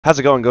How's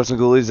it going, Ghosts and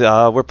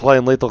Ghoulies? We're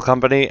playing Lethal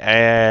Company,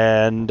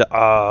 and Lee,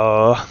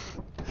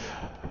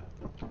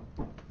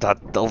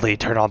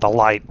 turn on the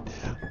light.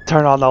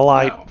 Turn on the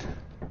light. No.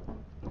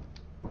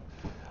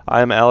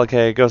 I'm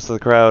Alakay, Ghost of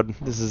the Crowd.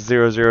 This is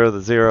 00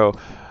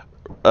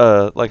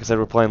 like I said,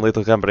 we're playing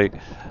Lethal Company.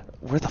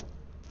 Where the?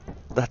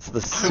 That's the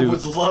I would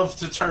suit. love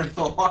to turn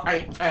the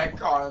light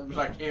back on, but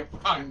I can't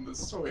find the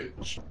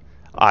switch.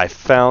 I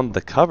found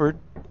the cupboard.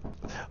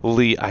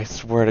 Lee, I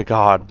swear to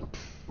God.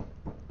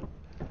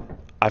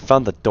 I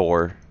found the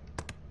door.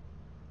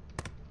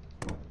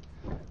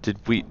 Did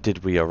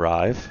we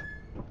arrive?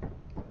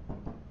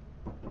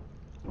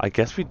 I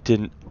guess we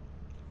didn't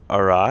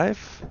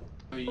arrive.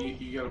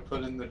 You gotta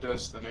put in the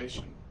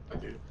destination. I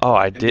do. Oh,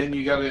 I And did. then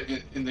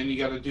you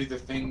gotta do the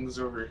things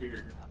over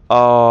here.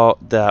 Oh,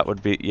 that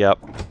would be, yep.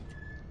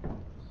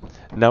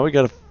 Now we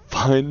gotta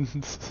find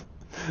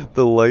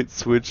the light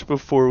switch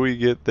before we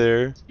get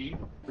there. See?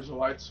 There's a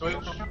light switch.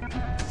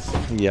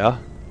 Yeah.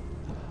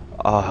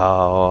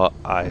 Oh,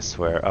 I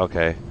swear.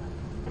 Okay.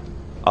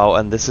 Oh,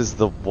 and this is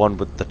the one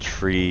with the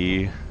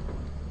tree.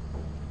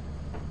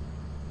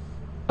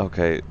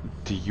 Okay.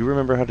 Do you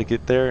remember how to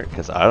get there?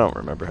 Because I don't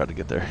remember how to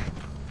get there.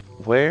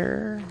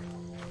 Where?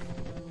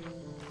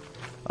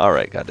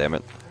 Alright,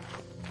 goddammit.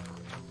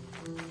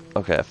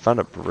 Okay, I found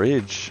a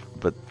bridge,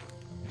 but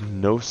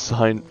no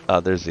sign.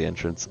 Ah, there's the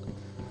entrance.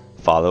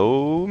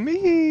 Follow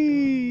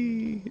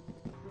me!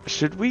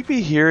 Should we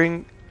be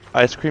hearing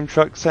ice cream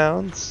truck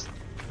sounds?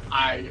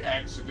 I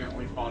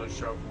accidentally bought a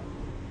shovel.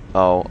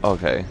 Oh,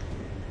 okay.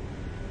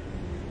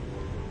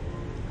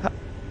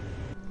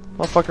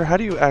 Motherfucker, how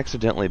do you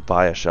accidentally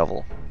buy a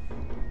shovel?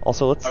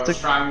 Also, let's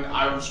stick.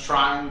 I was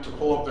trying to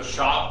pull up the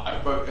shop. I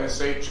put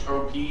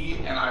SHOP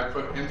and I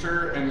put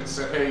enter, and it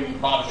said, "Hey, you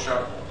bought a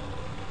shovel."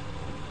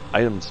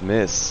 Items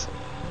miss.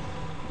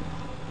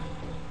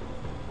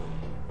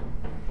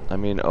 I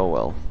mean, oh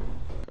well.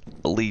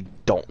 Lee,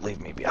 don't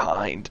leave me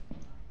behind.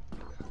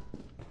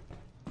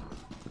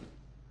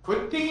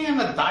 Quit being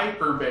a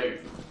diaper baby.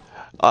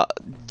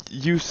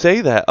 You say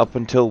that up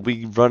until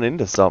we run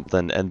into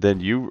something, and then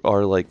you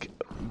are like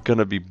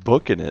gonna be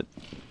booking it.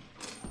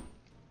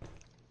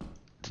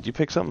 Did you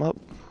pick something up?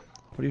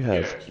 What do you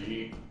have? Yeah,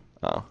 gee.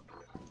 Oh.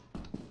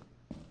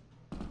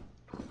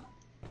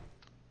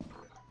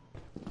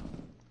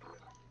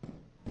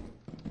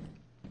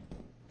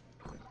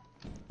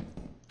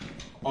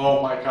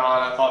 Oh my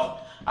god,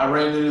 I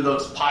ran into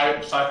those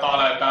pipes, I thought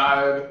I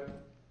died.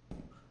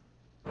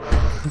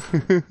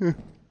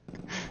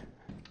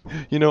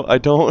 You know, I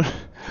don't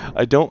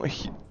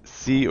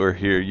see or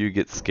hear you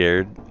get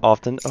scared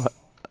often,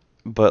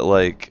 but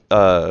like, ooh,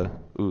 a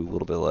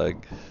little bit of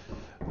lag.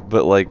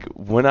 But like,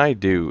 when I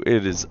do,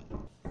 it is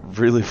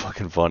really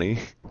fucking funny.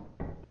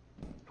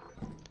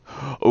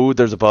 Oh,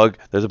 there's a bug.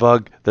 There's a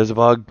bug. There's a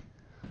bug.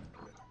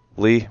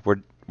 Lee,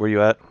 where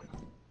you at?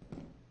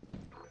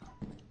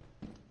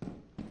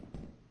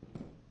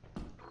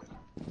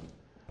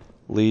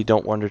 Lee,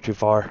 don't wander too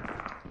far.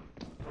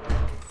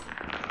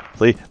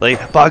 Lee,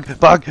 bug,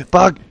 bug,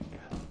 bug!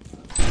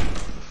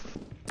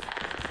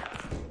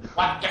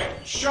 What the?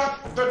 Shut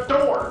the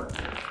door!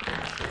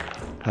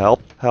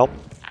 Help, help.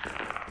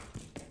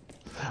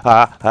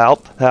 Help,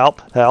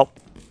 help, help.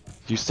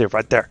 You stay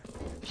right there.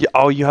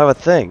 Oh, you have a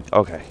thing.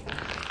 Okay.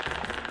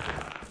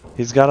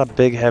 He's got a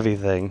big, heavy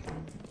thing.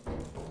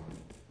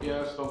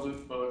 Yeah, it's the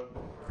loot bug.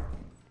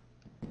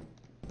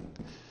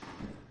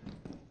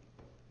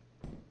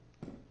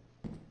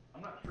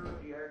 I'm not sure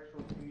if he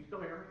actually... Can you still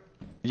hear me?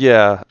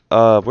 Yeah,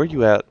 where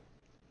you at?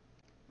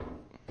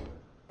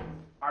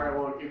 Alright,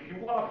 well, if you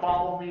want to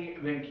follow me,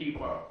 then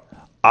keep up.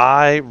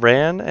 I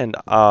ran and,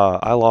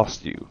 I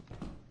lost you.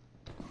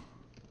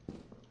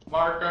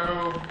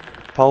 Marco!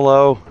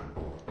 Polo.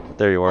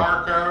 There you are.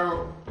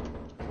 Marco!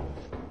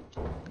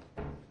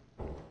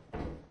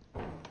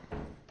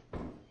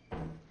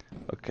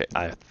 Okay,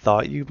 I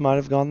thought you might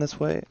have gone this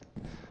way.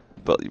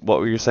 But what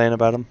were you saying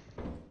about him?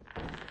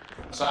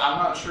 So I'm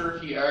not sure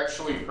if he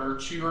actually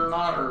hurts you or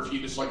not, or if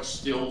he just, like,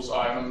 steals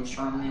items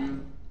from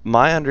you.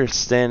 My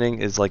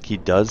understanding is, like, he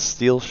does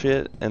steal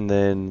shit, and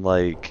then,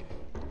 like,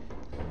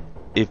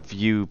 if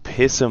you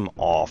piss him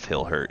off,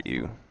 he'll hurt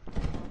you.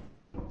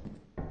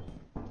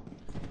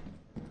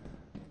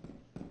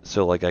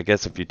 So, like, I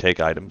guess if you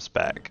take items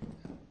back.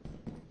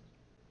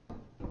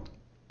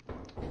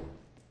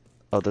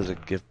 Oh, there's a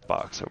gift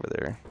box over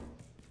there.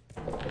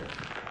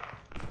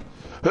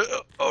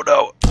 Oh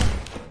no!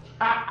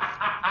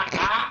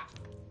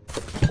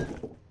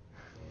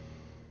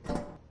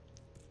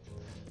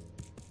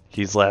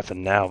 He's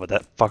laughing now, but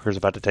that fucker's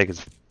about to take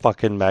his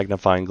fucking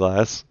magnifying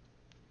glass.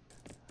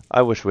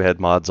 I wish we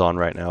had mods on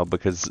right now,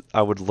 because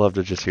I would love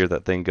to just hear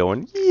that thing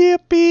going,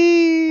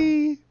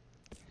 yippee!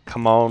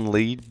 Come on,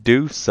 Lee,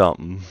 do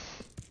something.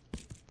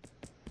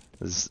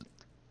 This is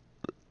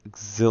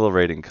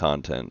exhilarating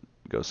content,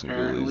 Ghosts and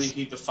Apparently Ghoulies.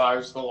 he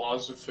defies the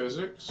laws of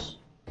physics.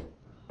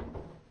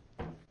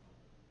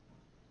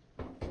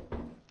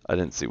 I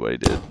didn't see what he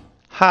did.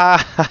 Ha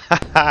ha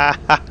ha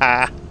ha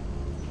ha!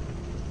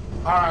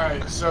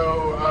 Alright,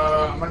 so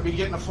I'm gonna be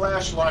getting a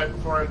flashlight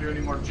before I do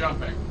any more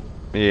jumping.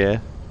 Yeah.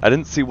 I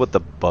didn't see what the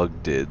bug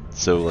did,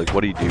 so like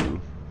what do you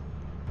do?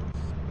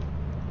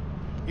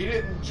 He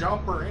didn't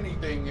jump or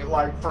anything.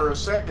 Like for a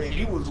second,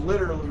 he was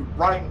literally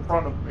right in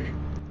front of me,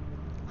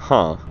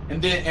 Huh.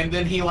 and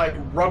then he like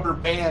rubber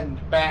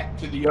band back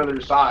to the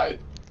other side.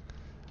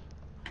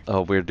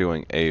 Oh, we're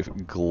doing a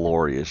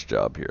glorious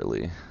job here,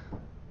 Lee.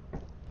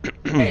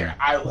 Hey,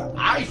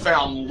 I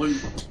found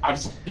loot. I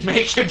was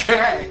making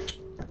back.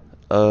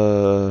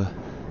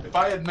 If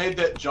I had made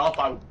that jump,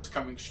 I was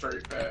coming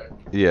straight back.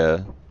 Yeah.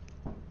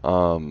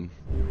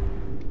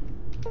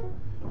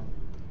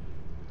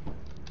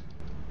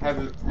 Have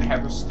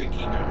a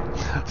sticky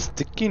note.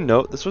 Sticky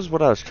note? This was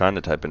what I was trying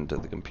to type into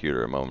the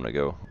computer a moment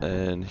ago.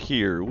 And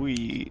here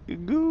we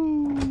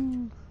go.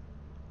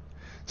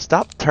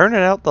 Stop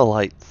turning out the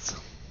lights.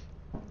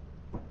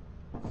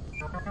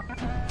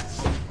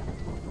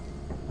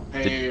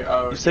 Hey,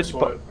 You said guess you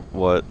what?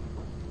 What?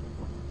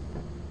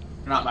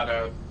 You're not my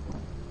dad.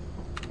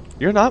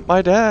 You're not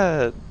my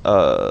dad.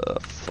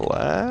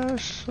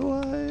 Flashlight?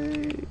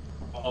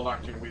 Hold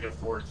on, can we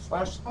afford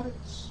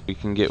flashlights? We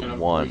can get We can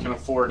one.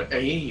 afford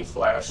a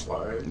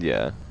flashlight.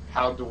 Yeah.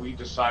 How do we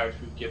decide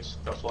who gets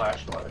the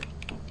flashlight?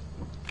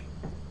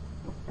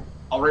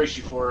 I'll race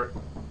you for it.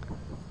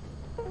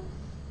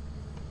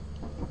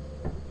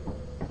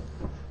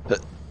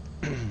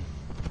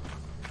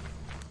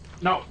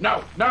 No,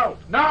 no, no,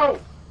 no!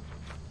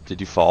 Did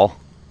you fall?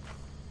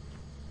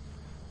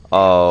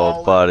 Oh,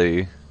 Fall.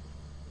 buddy.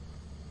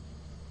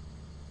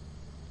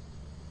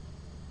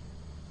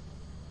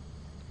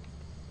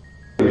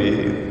 We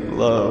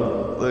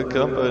love the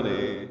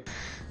company.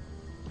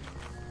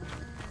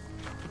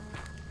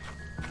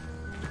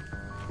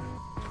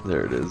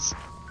 There it is.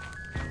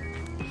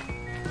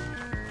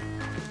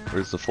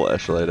 Where's the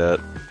flashlight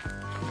at?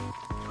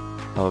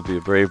 I'll be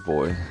a brave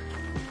boy.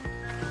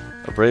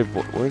 A brave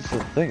boy. Where's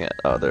the thing at?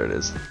 Oh, there it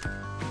is.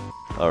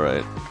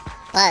 Alright.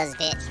 Buzz,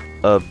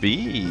 bitch. A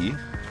bee?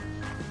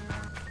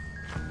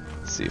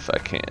 Let's see if I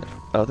can.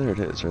 Oh, there it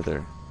is, right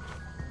there.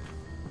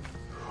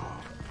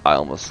 I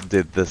almost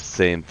did the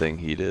same thing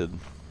he did.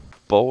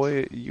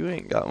 Boy, you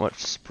ain't got much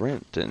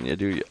sprint in you,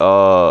 do you?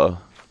 The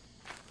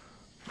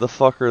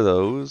fuck are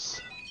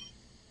those?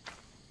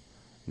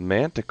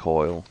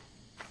 Manticoil.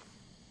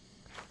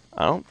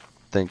 I don't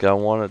think I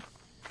want to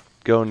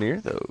go near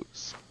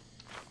those.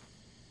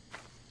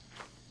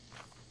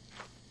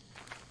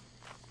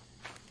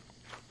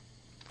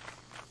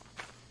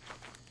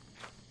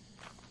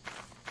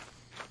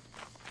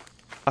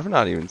 I've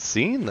not even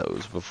seen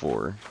those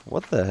before.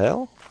 What the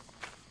hell?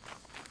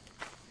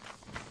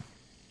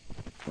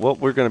 Well,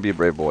 we're gonna be a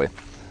brave boy.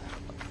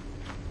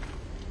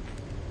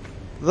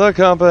 The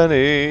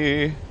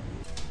company!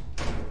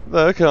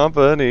 The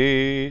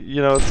company!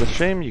 You know, it's a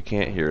shame you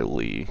can't hear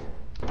Lee.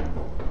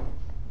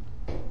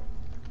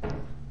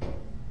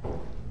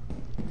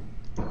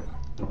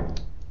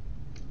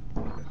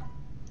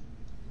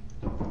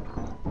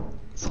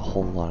 It's a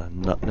whole lot of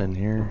nothing in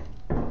here.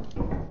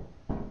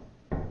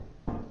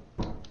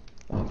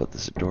 I'll put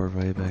this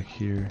doorway back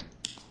here.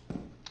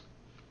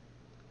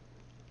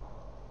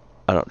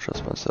 I don't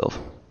trust myself.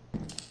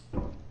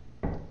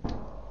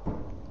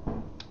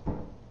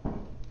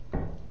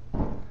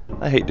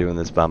 I hate doing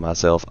this by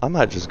myself. I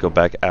might just go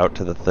back out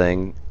to the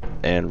thing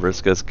and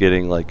risk us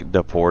getting like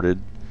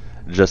deported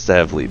just to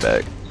have Lee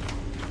back.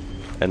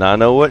 And I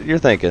know what you're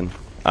thinking.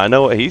 I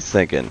know what he's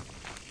thinking.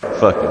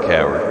 Fucking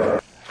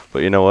coward.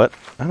 But you know what?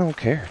 I don't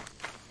care.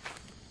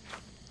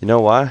 You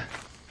know why?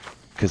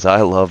 Because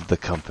I love the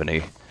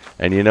company.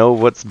 And you know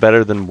what's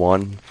better than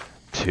one?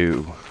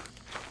 Two.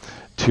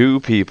 Two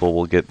people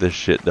will get this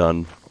shit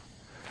done.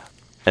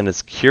 And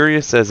as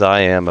curious as I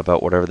am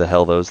about whatever the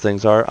hell those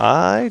things are,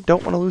 I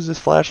don't want to lose this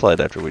flashlight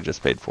after we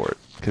just paid for it.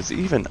 Because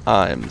even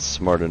I'm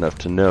smart enough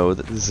to know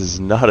that this is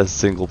not a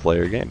single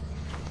player game.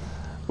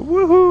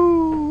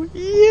 Woohoo!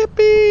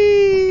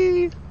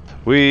 Yippee!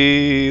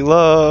 We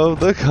love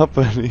the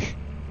company.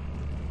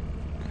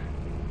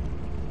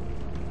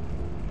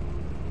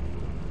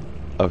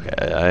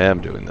 Okay, I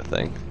am doing the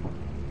thing.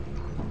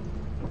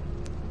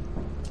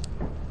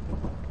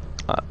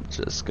 I'm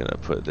just gonna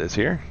put this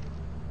here.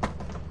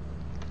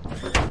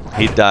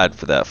 He died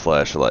for that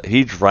flashlight.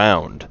 He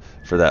drowned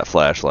for that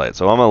flashlight,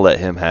 so I'm gonna let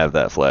him have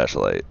that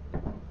flashlight.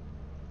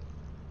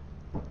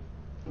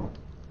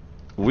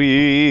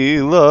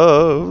 We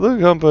love the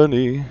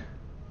company.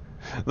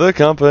 The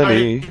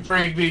company. Why did you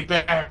bring me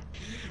back?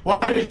 Why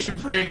did you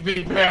bring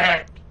me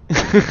back?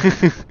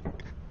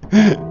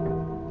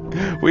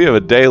 We have a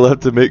day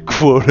left to make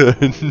quota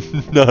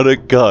and not a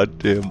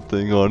goddamn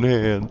thing on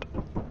hand.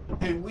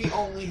 Hey, we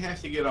only have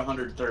to get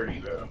 130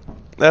 though.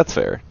 That's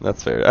fair.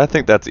 That's fair. I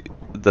think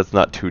that's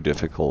not too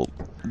difficult.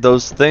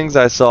 Those things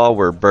I saw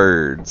were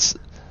birds,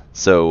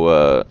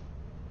 so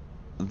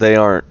they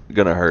aren't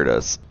gonna hurt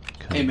us.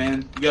 Hey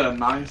man, you got a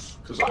knife?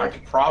 Because I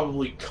could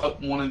probably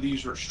cut one of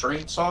these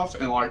restraints off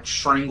and like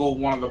strangle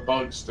one of the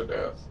bugs to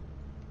death.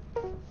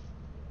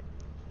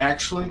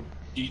 Actually,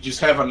 you just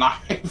have a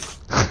knife.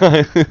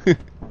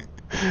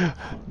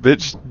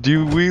 Bitch,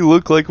 do we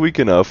look like we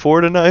can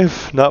afford a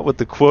knife? Not with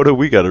the quota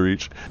we gotta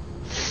reach.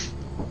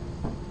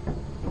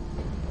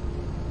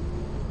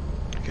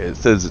 Okay, it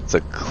says it's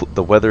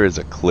the weather is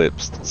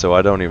eclipsed, so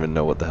I don't even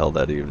know what the hell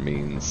that even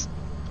means.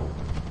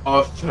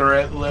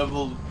 Threat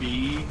level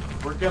B.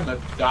 We're gonna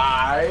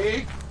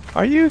die.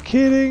 Are you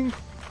kidding?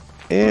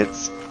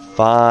 It's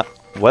fine.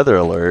 Weather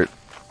alert.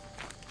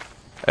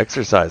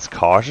 Exercise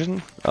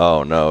caution?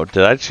 Oh no,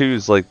 did I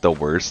choose like the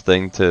worst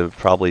thing to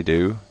probably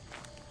do?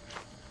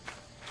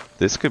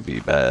 This could be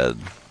bad.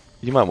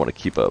 You might want to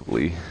keep up,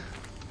 Lee.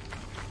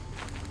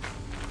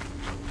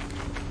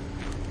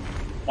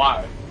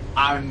 Why?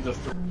 I'm the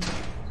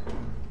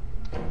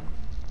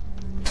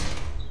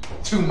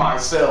to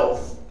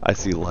myself. I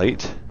see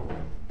light.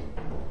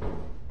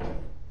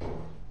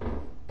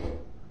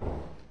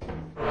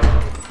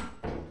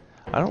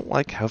 I don't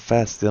like how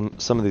fast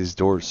some of these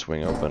doors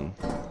swing open.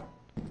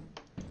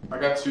 I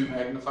got 2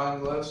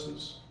 magnifying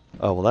glasses.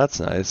 Oh, well that's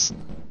nice.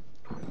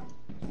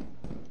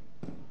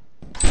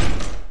 I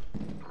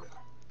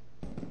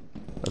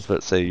was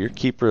about to say, you're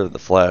keeper of the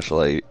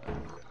flashlight.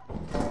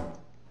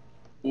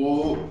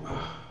 Well,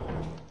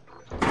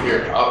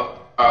 here,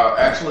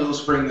 actually,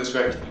 let's bring this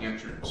back to the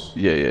entrance.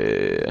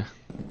 Yeah.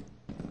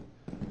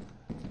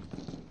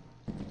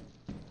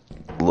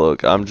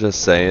 Look, I'm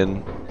just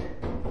saying,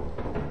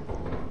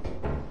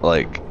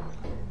 like,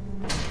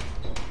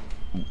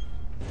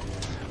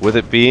 with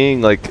it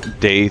being like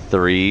day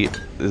 3,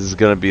 this is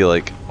gonna be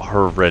like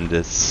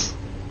horrendous.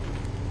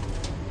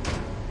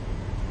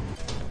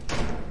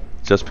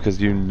 Just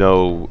because you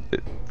know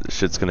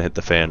shit's gonna hit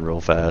the fan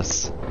real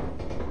fast.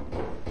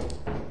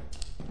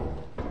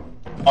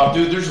 Oh,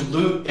 dude, there's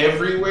loot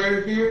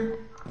everywhere here.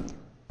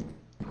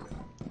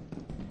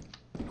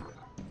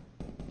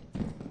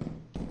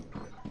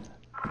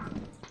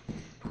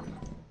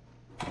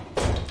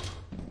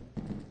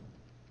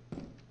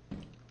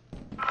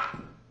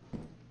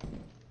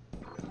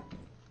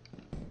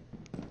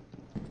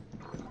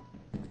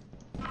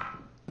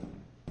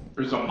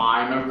 There's a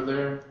mine over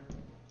there.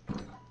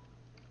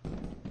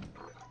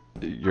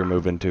 You're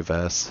moving too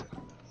fast.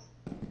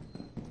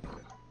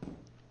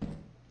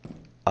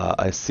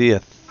 I see a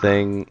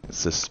thing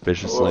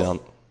suspiciously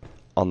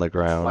on the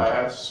ground.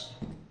 Glass.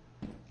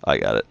 I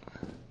got it.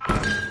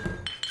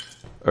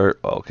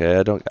 Okay,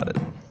 I don't got it.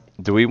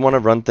 Do we want to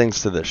run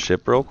things to the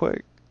ship real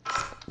quick?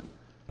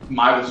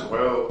 Might as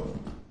well.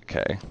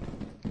 Okay.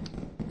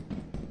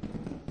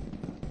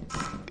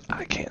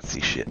 I can't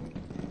see shit.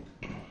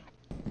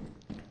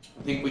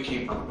 I think we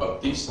came from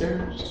up these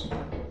stairs.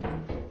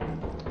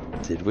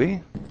 Did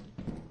we?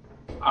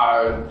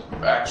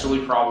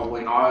 Actually,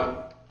 probably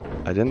not.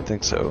 I didn't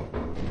think so.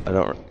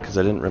 Because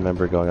I didn't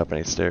remember going up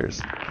any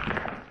stairs.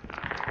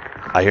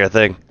 I hear a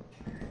thing.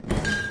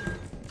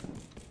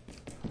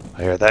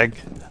 I hear a thing.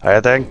 I hear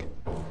a thing.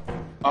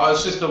 Oh,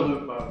 it's just a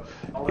loot bug.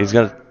 He's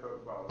gonna.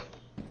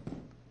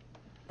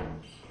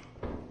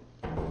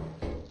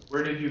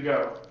 Where did you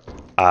go?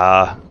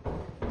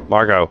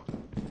 Margo.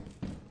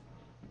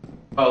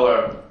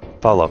 Hello.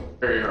 Follow.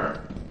 There you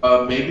are.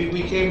 Maybe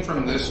we came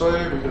from this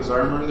way because I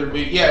remember there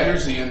being. Yeah,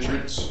 here's the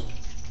entrance.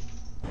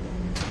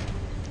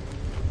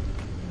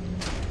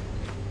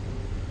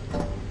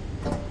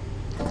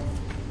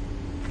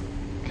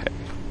 Okay.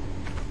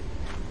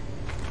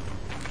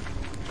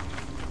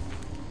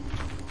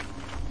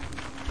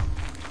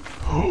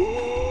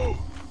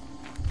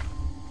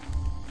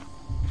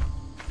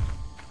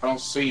 I don't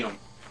see him.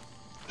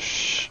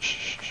 Shh.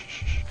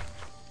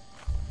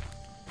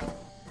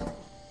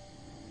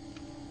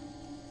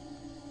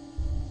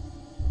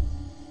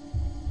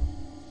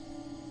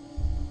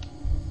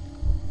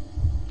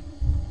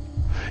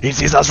 He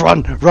sees us!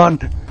 Run! Run!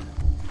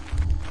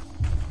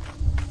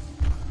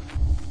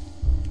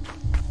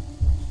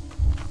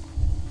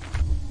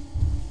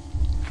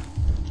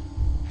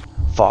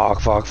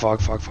 Fuck.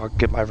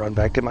 Get my run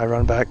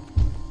back.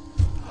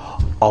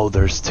 Oh,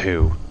 there's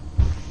 2.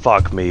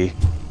 Fuck me.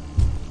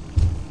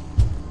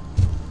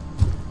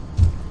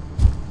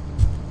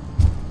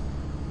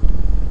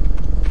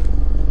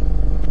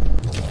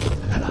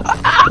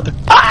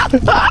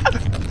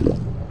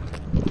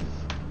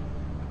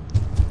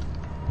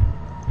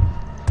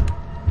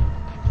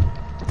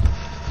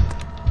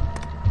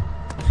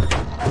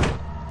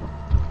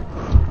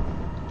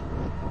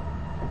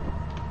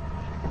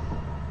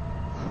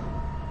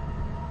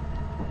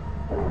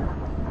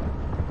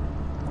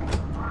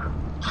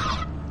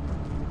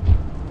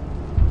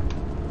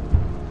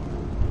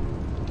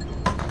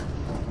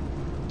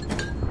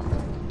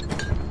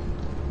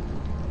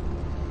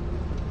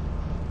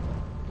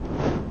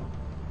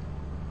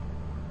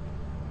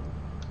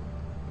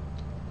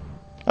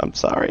 I'm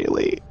sorry,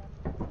 Lee.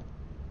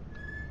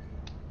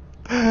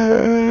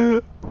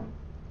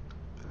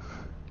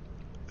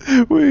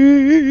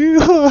 We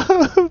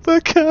love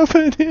the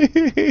company.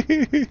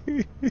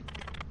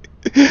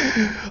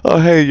 Oh,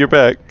 hey, you're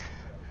back.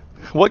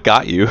 What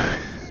got you?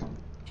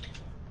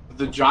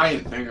 The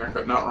giant thing I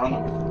could not run.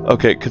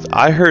 Okay, because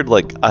I heard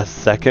like a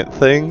second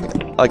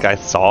thing. Like I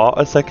saw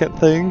a second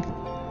thing.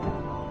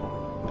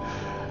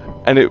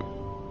 And it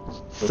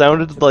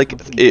sounded like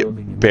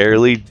it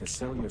barely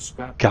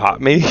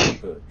got me.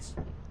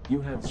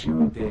 You have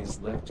 0 days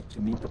left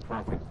to meet the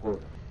profit quota.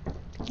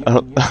 I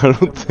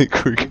don't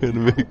think we're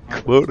gonna make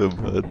quota,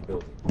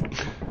 bud.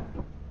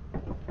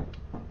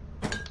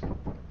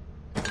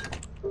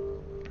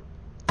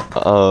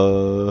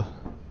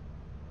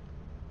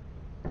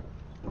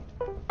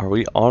 Are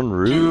we en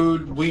route?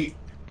 Dude, we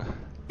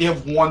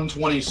have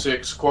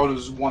 126.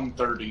 Quota's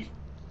 130.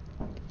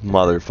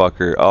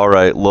 Motherfucker.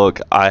 Alright, look,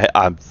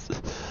 I'm...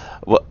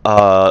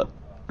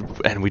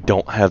 And we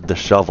don't have the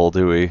shovel,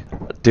 do we?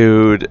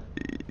 Dude,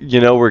 you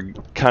know, we're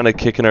kind of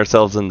kicking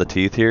ourselves in the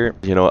teeth here.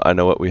 You know, I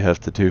know what we have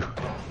to do.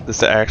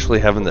 This actually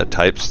having the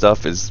type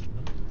stuff is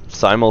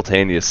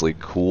simultaneously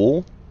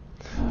cool,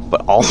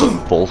 but also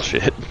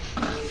bullshit.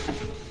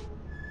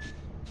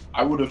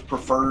 I would have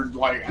preferred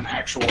like an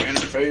actual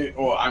interface,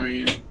 or I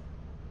mean,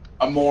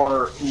 a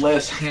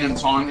less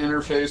hands-on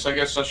interface, I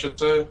guess I should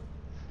say.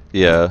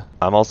 Yeah,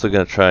 I'm also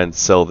gonna try and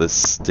sell this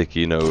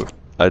sticky note.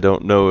 I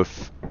don't know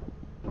if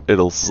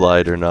it'll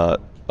slide or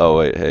not. Oh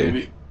wait,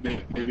 hey.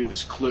 Maybe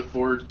it's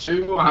clipboard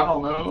too. I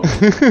don't know.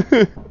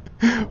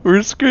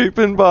 We're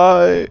scraping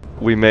by.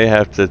 We may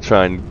have to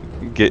try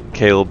and get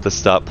Caleb to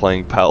stop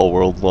playing Pal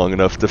World long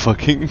enough to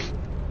fucking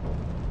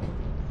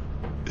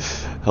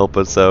help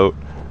us out.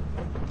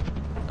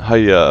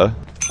 Hiya.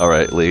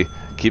 Alright, Lee.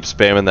 Keep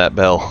spamming that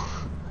bell.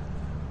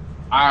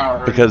 I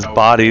already Because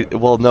know.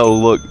 well, no,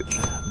 look.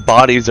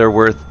 Bodies are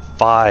worth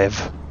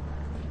 5.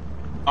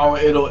 Oh,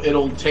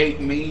 it'll take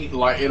me,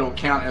 like, it'll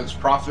count as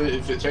profit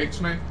if it takes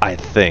me? I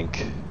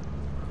think.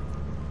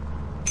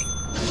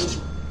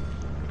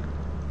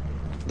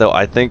 Though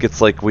I think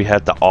it's like we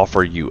have to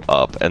offer you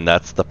up, and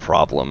that's the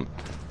problem.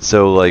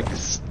 So, like,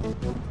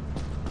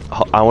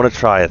 I want to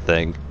try a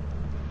thing.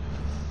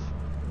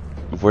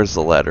 Where's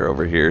the ladder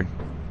over here?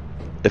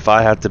 If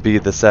I have to be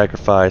the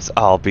sacrifice,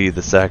 I'll be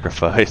the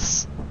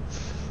sacrifice.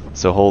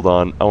 So hold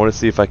on, I want to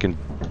see if I can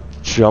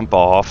jump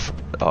off.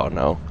 Oh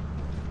no.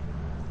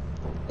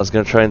 I was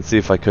gonna try and see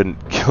if I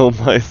couldn't kill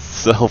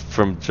myself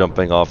from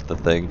jumping off the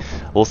thing.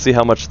 We'll see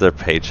how much their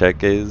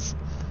paycheck is.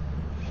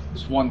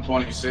 It's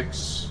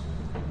 126.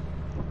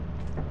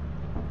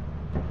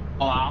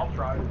 Well, I'll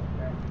try it.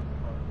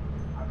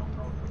 I don't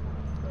know if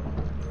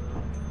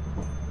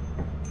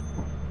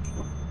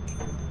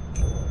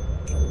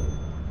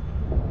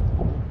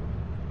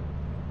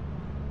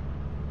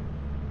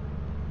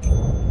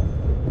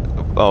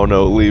Oh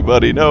no, Lee,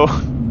 buddy, no.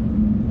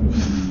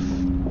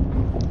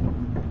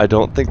 I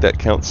don't think that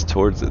counts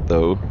towards it,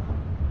 though.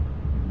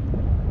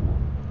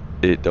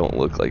 It don't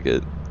look like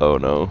it. Oh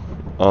no.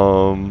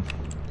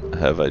 I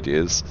have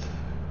ideas.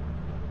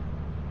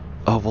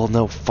 Oh, well,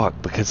 no,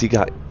 fuck, because he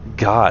got.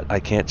 I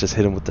can't just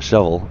hit him with the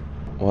shovel.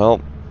 Well,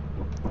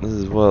 this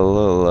is what it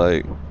look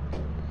like.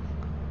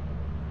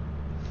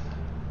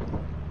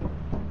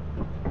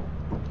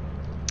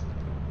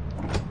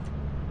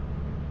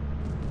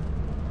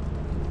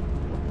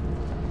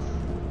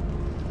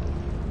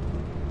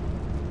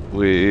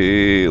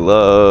 We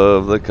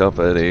love the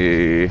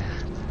company.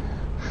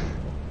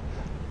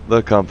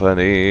 The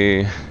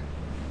company.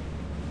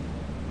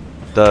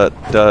 Da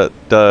da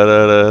da da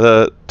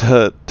da da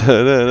da da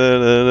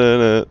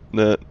da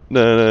da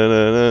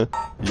da.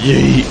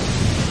 Yeet.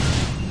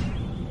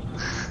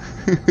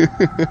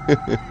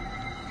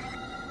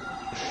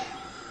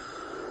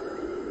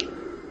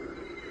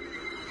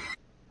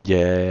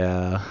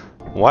 Yeah.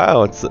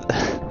 Wow, it's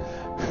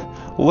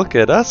look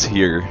at us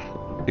here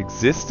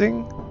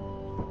existing.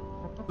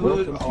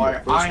 Welcome to your I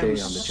first am day on the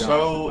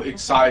so job.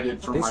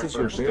 excited for This my is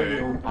your first very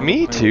day. own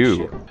Me pilot too.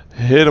 ship.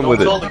 Hit him Don't with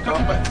tell it. the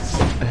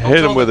company.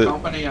 Hit him with the it.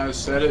 company I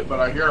said it,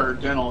 but I hear our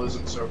dental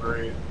isn't so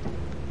great.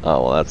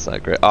 Oh, well, that's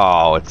not great.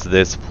 Oh, it's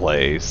this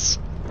place.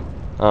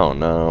 Oh,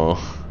 no.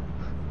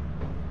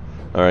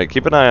 Alright,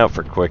 keep an eye out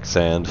for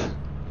quicksand.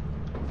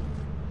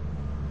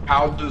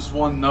 How does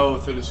one know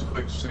if it is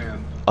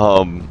quicksand?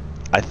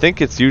 I think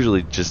it's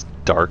usually just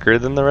darker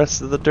than the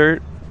rest of the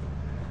dirt.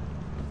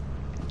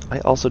 I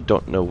also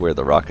don't know where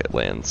the rocket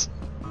lands.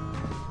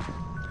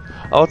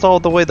 Oh, it's all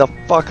the way the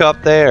fuck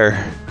up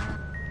there!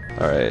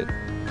 Alright.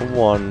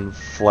 One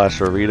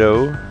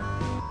flasherito.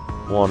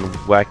 One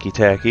wacky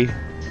tacky.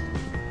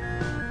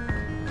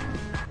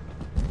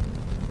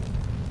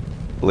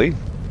 Lee?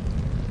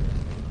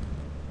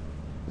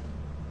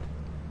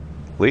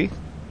 Lee?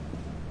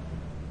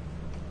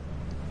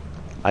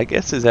 I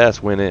guess his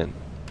ass went in.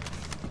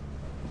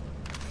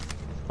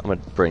 I'm gonna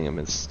bring him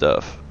his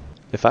stuff.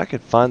 If I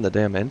could find the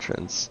damn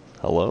entrance.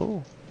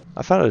 Hello?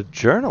 I found a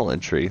journal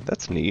entry.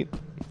 That's neat.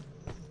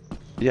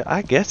 Yeah,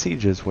 I guess he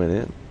just went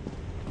in.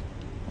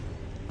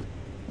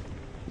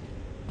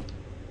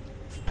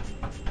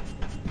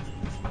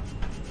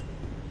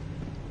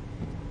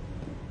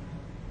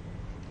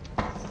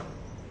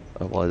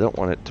 Oh, well, I don't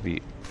want it to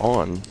be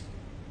on.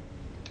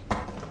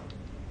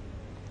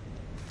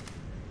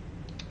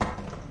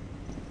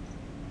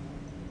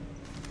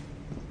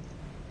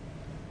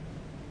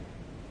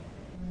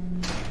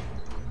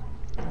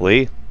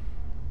 Lee?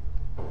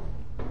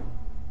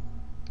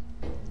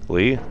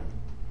 Lee?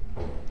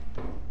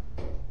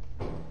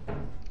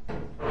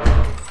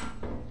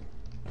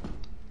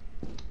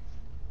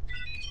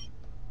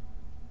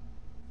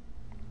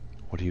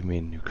 do you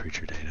mean new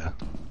creature data?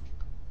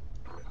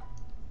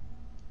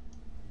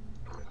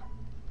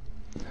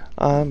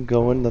 I'm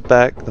going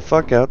the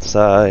fuck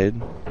outside.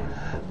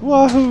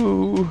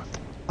 Wahoo!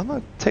 I'm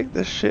gonna take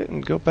this shit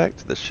and go back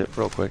to the ship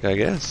real quick, I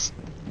guess.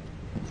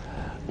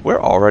 We're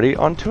already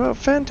onto a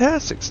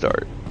fantastic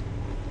start.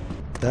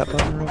 That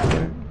button real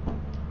quick.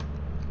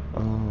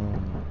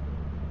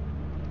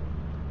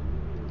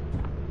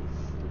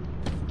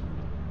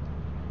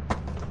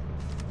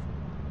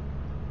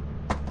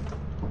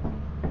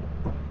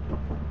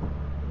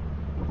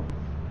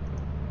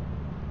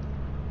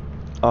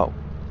 Oh.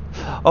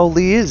 Oh,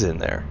 Lee is in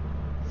there.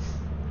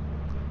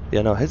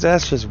 Yeah, no, his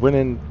ass just went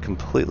in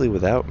completely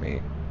without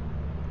me.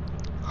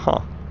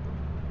 Huh.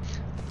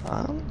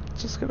 I'm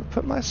just gonna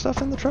put my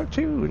stuff in the truck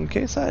too, in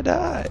case I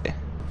die.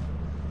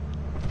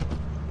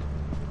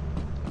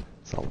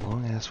 It's a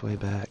long ass way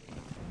back.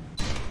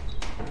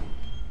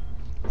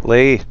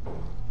 Lee!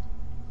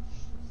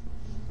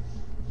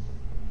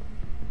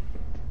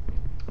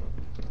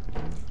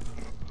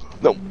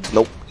 Nope,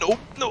 nope, nope,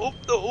 nope,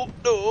 nope,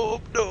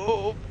 nope,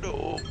 nope,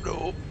 nope,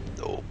 nope,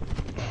 nope.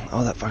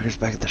 Oh, that fucker's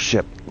back at the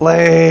ship.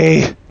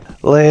 Lee!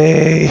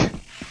 Lee!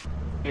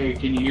 Hey,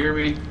 can you hear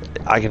me?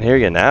 I can hear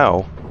you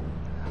now.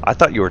 I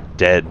thought you were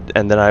dead,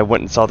 and then I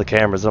went and saw the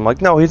cameras, and I'm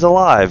like, no, he's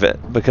alive,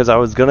 because I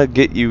was gonna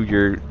get you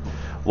your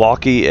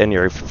walkie and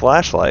your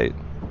flashlight.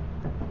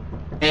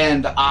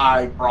 And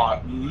I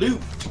brought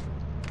loot.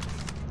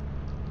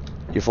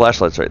 Your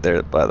flashlight's right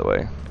there, by the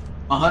way.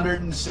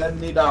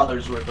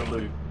 $170 worth of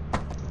loot.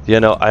 You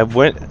know, I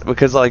went,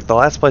 because, like, the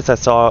last place I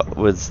saw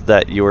was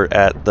that you were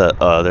at the,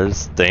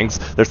 there's things.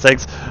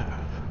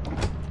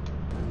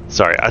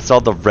 Sorry, I saw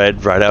the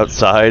red right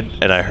outside,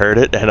 and I heard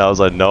it, and I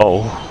was like,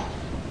 no.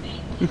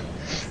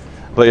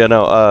 But, you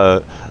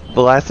know,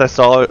 the last I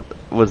saw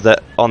was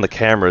that, on the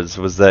cameras,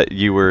 was that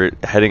you were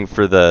heading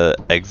for the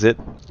exit,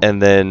 and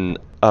then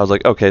I was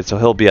like, okay, so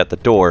he'll be at the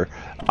door.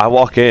 I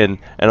walk in,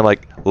 and I'm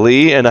like,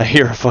 Lee, and I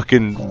hear a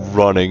fucking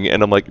running,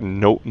 and I'm like,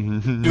 nope,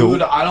 nope.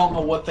 Dude, I don't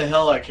know what the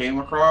hell I came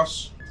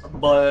across,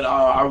 but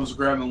I was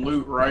grabbing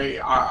loot, right?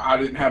 I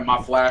didn't have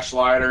my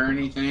flashlight or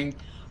anything.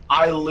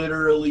 I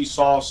literally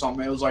saw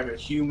something. It was like a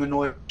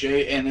humanoid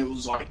shit, and it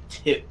was like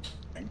tipped.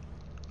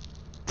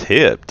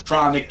 Tipped?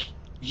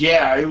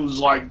 Yeah, it was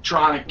like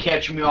trying to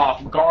catch me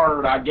off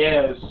guard, I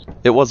guess.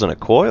 It wasn't a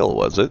coil,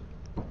 was it?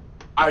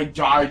 I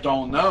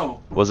don't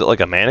know. Was it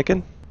like a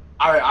mannequin?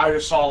 I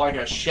just saw like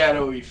a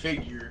shadowy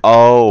figure.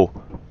 Oh,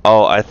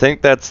 I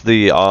think that's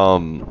the,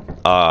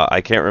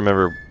 I can't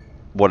remember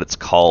what it's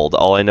called.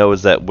 All I know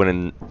is that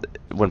when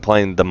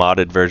playing the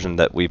modded version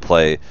that we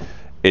play,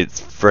 it's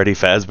Freddy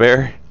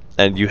Fazbear,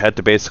 and you had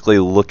to basically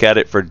look at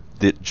it for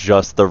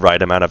just the right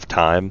amount of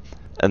time,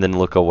 and then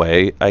look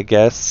away, I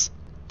guess.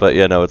 But,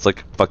 you know, it's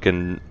like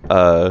fucking,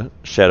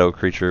 shadow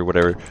creature or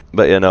whatever.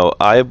 But, you know,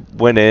 I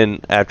went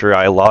in after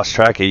I lost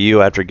track of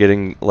you after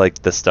getting,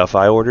 like, the stuff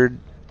I ordered,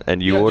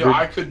 and you ordered. Dude,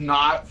 I could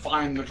not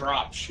find the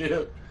drop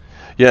ship.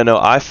 Yeah, no,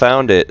 I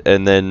found it,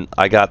 and then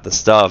I got the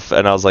stuff,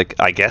 and I was like,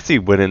 I guess he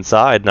went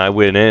inside, and I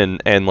went in,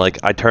 and, like,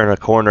 I turned a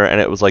corner,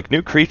 and it was like,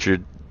 new creature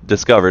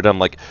discovered. I'm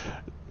like,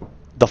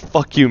 the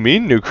fuck you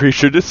mean, new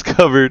creature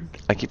discovered?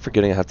 I keep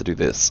forgetting I have to do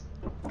this.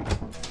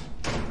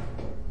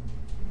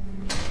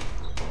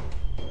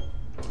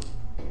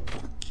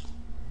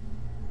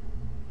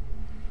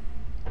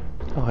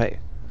 Oh, hey.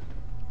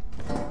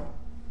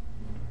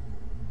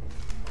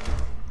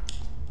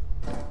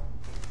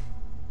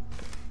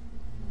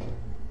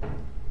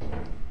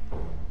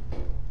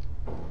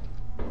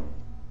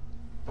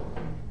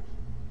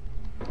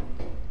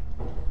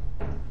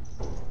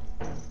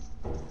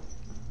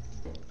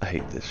 I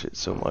hate this shit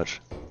so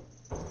much.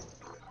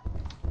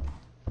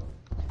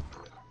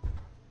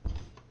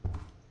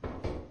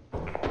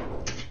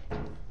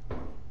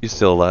 You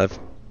still alive?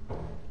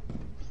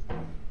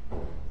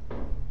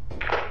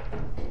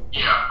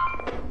 Yeah.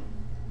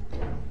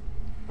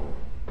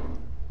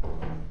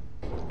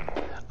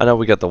 I know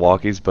we got the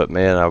walkies, but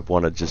man, I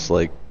want to just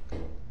like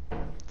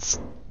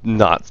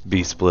not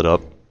be split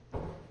up.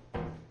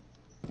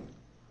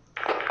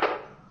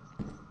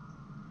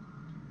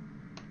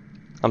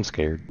 I'm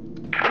scared.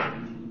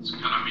 It's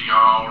gonna be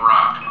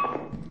alright.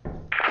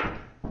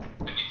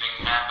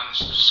 Anything happens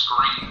to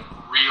scream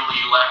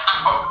really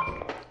loud.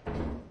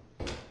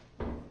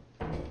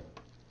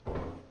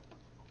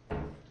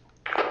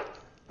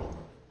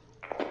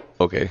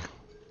 Okay.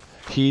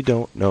 He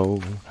don't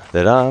know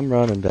that I'm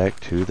running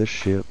back to the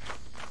ship.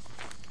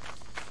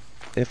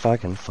 If I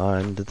can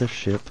find the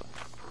ship.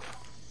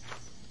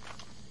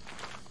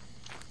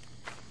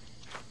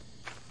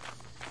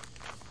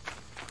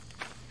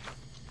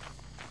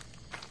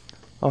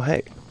 Oh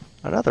hey,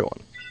 another one.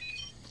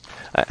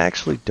 I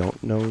actually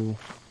don't know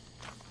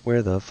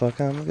where the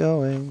fuck I'm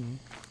going.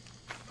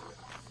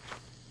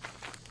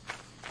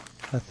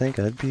 I think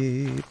I'd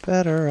be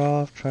better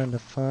off trying to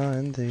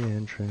find the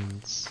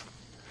entrance.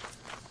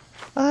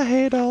 I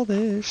hate all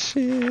this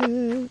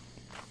shit.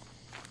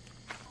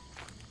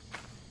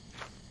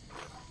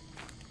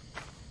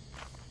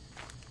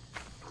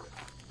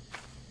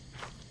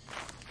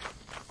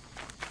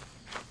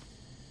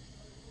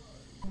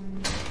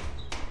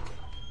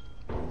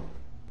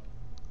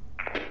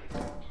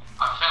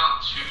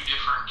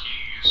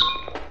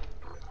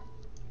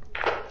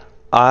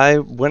 I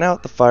went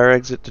out the fire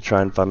exit to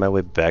try and find my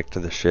way back to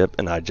the ship,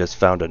 and I just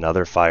found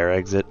another fire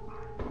exit.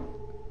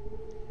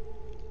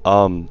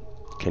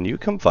 Can you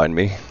come find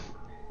me?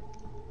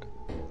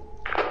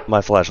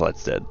 My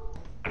flashlight's dead.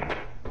 Dude, I don't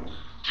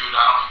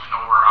even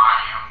know where I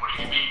am. What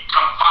do you mean,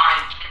 come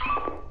find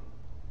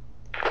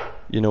you?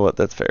 You know what?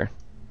 That's fair.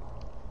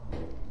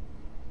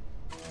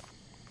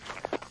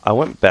 I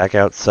went back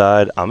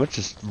outside. I'm gonna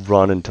just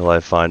run until I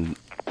find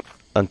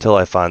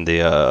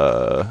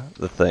the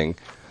thing.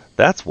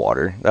 That's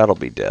water. That'll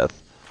be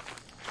death.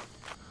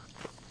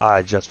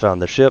 I just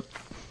found the ship.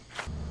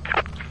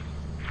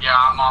 Yeah,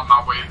 I'm on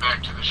my way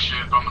back to the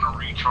ship. I'm gonna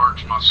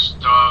recharge my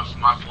stuff.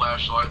 My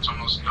flashlight's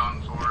almost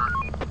done for.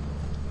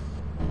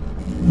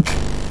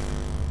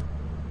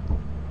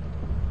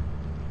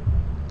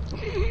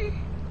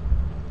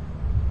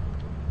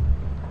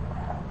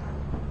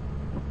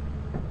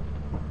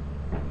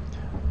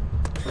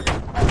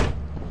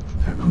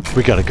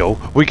 We gotta go.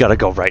 We gotta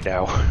go right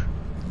now.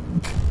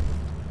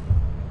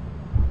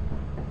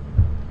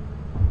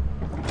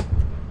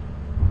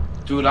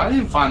 Dude, I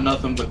didn't find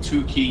nothing but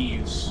 2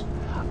 keys.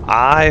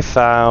 I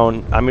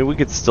mean, we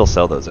could still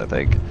sell those, I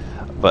think.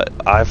 But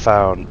I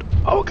found,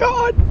 oh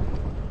god!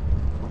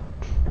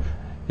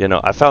 You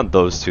know, I found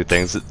those 2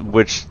 things,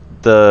 which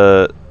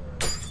the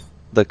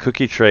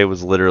cookie tray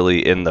was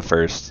literally in the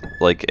first,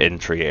 like,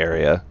 entry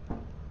area.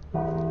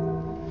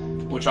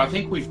 Which I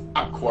think we've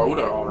got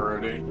quota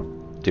already.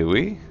 Do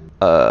we?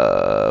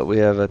 We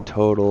have a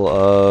total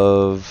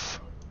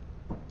of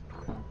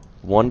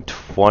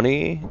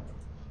 120.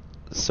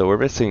 So we're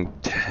missing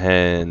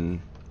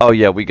 10. Oh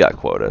yeah, we got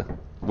quota.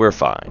 We're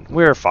fine.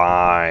 We're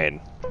fine.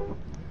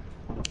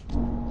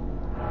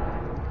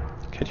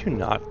 Could you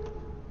not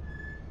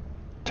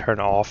turn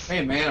off?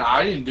 Hey man,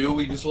 I didn't do it.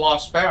 We just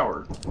lost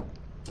power.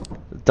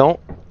 Don't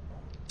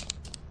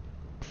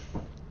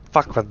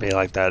fuck with me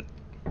like that.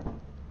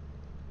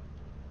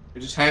 It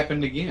just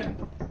happened again.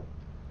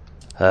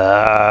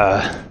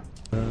 Oh,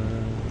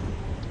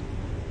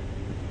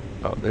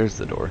 there's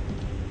the door.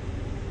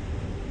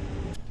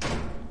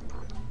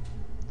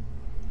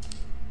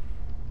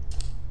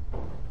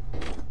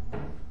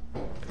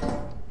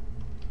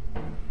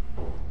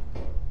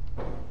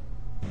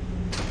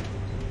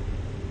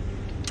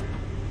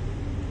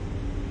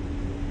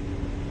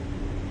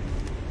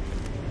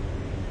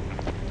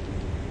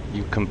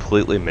 You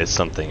completely missed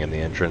something in the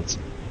entrance.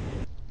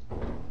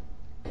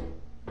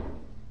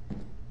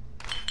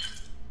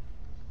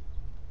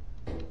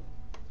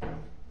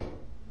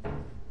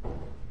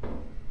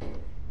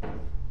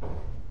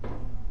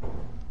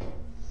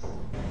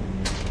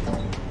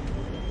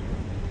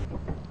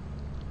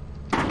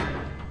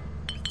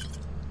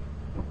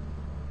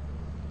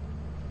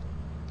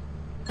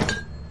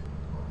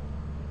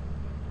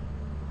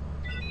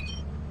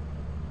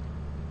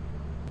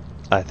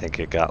 I think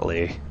it got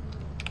Lee.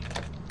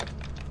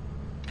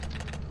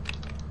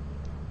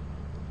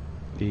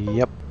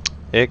 Yep,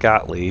 it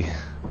got Lee.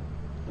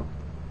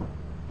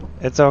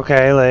 It's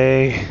okay,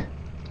 Lee.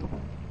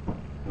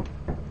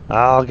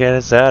 I'll get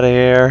us out of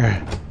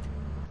here.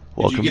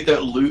 Did you get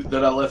that loot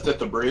that I left at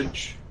the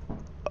bridge?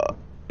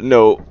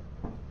 No.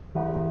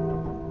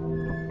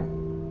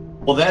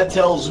 Well, that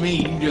tells me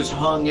you just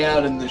hung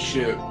out in the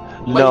ship.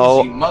 No.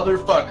 Lazy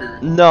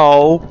motherfucker.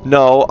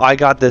 No, I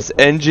got this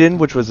engine,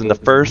 which was in the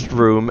first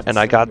room, and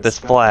I got this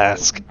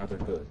flask.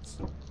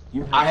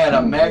 I had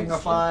a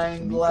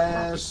magnifying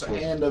glass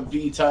and a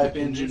V-type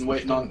engine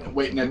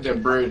waiting at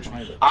that bridge.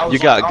 I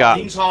was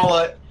he's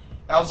hauling.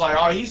 I was like,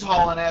 oh, he's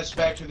hauling ass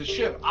back to the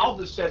ship. I'll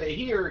just set it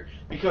here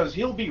because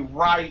he'll be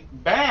right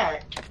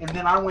back. And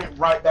then I went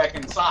right back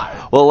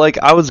inside. Well, like,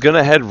 I was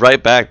gonna head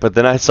right back, but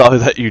then I saw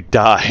that you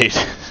died.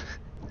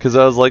 Because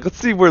I was like, let's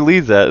see where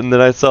Lee's at. And then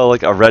I saw,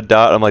 like, a red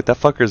dot. I'm like, that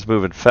fucker's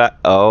moving fat.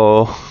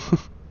 Oh.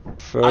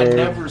 I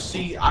never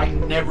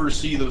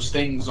see those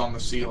things on the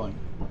ceiling.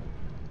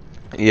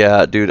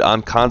 Yeah, dude,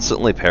 I'm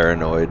constantly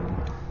paranoid.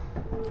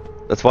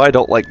 That's why I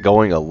don't like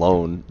going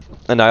alone.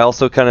 And I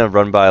also kind of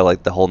run by,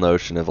 like, the whole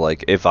notion of,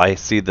 like, if I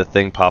see the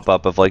thing pop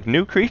up of, like,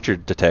 new creature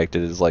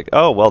detected, it's like,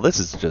 oh, well, this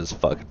is just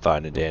fucking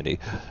fine and dandy.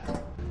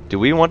 Do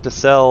we want to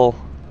sell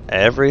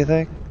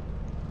everything?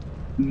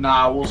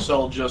 Nah, we'll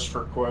sell just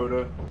for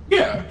quota.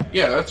 Yeah,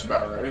 that's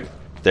about right.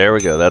 There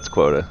we go, that's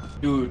quota.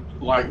 Dude,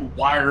 like,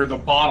 why are the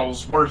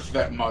bottles worth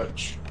that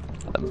much?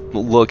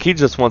 Look, he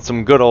just wants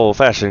some good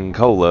old-fashioned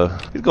cola.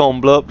 He's gonna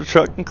blow up the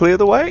truck and clear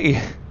the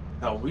way.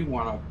 Hell, we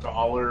want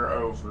 $1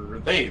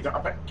 over.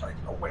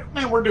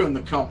 Man, we're doing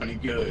the company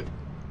good.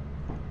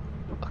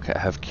 Okay, I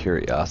have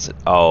curiosity.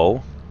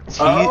 Oh.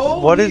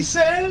 What is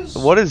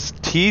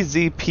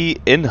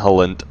TZP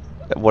Inhalant?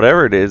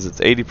 Whatever it is, it's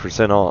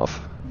 80%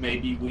 off.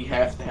 Maybe we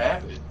have to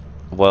have it.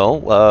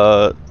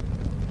 Well,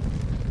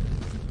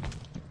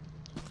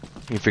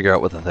 you figure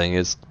out what the thing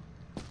is.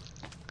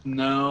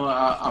 No,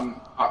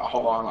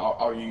 hold on,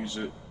 I'll use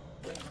it.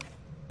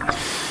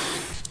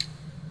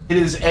 It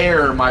is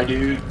air, my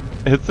dude.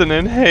 It's an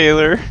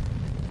inhaler.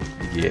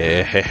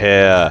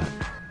 Yeah.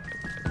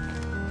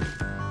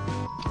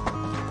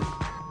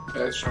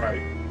 That's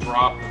right.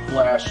 Drop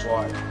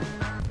flashlight.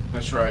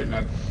 That's right,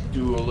 now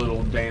do a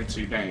little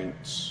dancey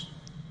dance.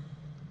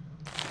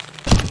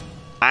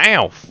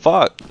 Ow,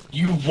 fuck.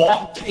 You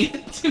walked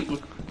into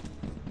it.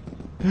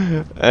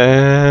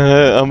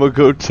 I'm gonna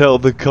go tell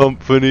the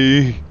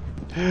company.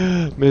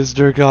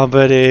 Mr.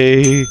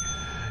 Company,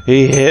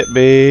 he hit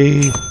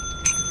me.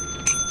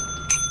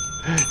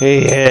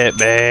 He hit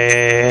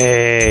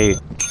me.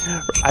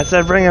 I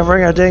said ring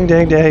a ding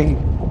ding ding.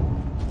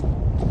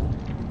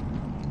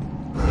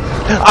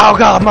 Oh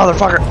god,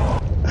 motherfucker.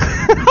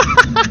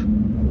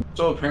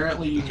 So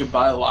apparently you can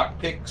buy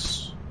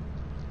lockpicks.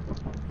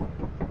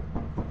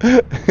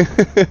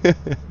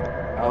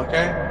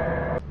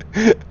 Okay.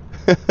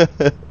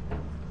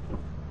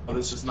 Oh,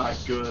 this is not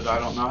good. I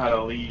don't know how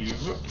to leave.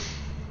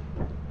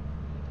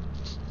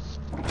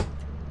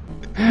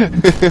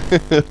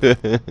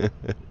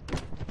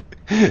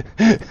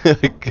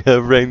 I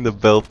rang the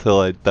bell till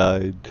I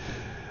died.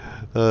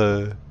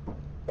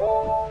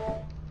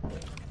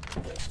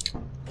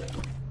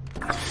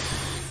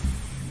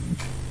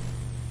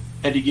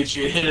 Had to get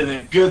you a hit of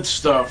that good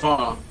stuff,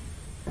 huh?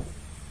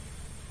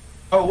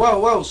 Oh, whoa,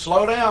 whoa,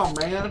 slow down,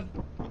 man.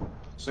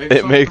 Say It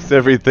something. makes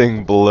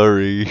everything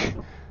blurry.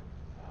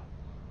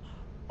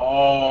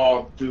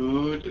 Oh,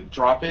 dude,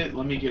 drop it.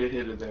 Let me get a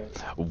hit of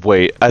that.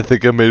 Wait, I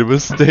think I made a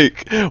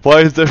mistake. Why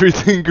is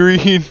everything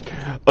green?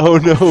 Oh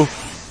no.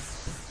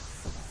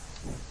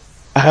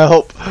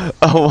 Help.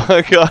 Oh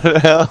my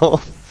god,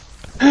 help.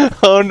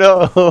 Oh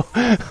no.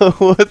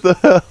 What the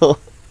hell?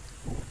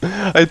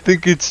 I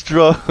think it's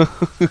drugs.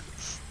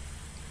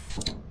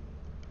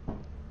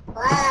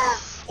 Whoa,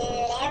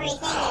 dude, everything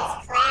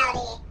is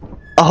cloudy.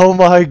 Oh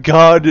my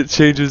god, it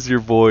changes your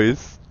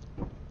voice.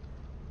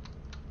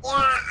 Yeah,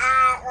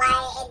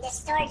 like, it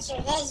distorts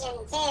your vision,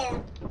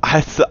 too.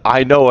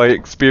 I know, I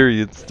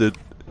experienced it.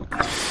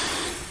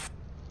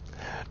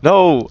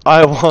 No,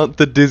 I want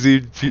the dizzy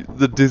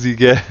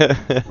gas.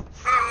 Here.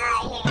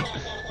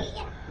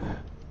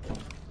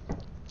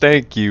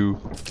 Thank you.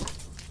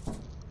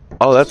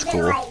 Oh, that's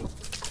Even, cool.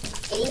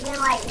 Even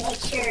like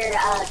makes your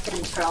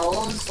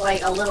controls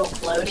like a little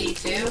floaty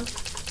too.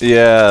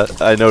 Yeah,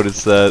 I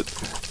noticed that.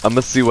 I'm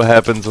gonna see what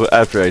happens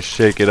after I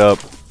shake it up.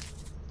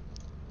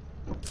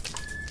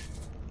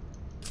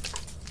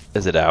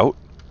 Is it out?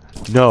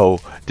 No.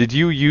 Did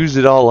you use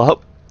it all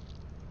up?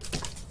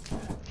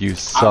 You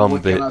some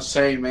What can I bit.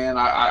 say, man?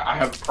 I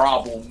have a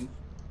problem.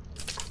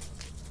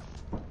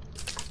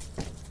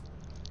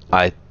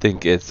 I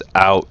think it's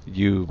out,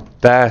 you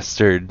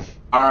bastard.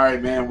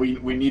 Alright, man, we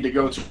need to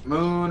go to the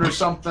moon or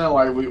something.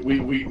 Like, we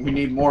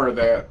need more of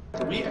that.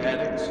 Are we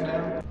addicts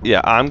now?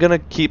 Yeah, I'm gonna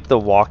keep the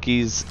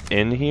walkies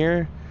in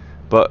here,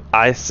 but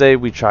I say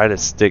we try to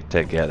stick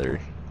together.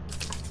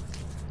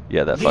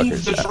 Yeah, that Leave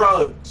fucker's the out.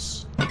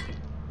 drugs.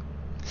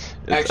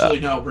 It's Actually,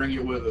 no, bring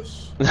it with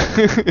us.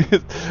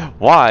 out.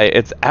 Why?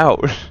 It's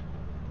out.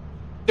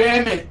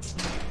 Damn it!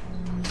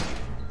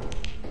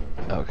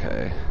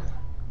 Okay.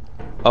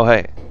 Oh,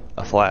 hey.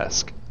 A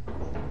flask.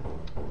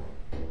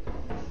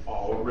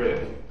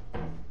 Already.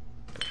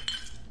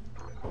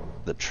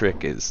 The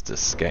trick is to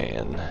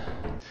scan.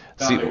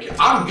 See,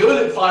 I'm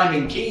good at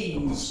finding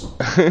keys.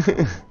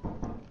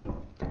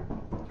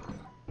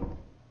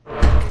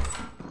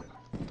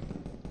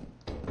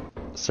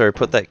 Sorry,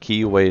 put that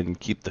key away and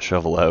keep the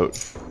shovel out.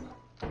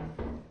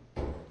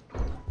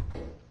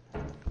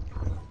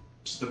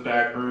 It's the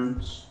back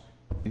rooms.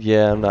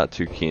 Yeah, I'm not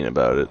too keen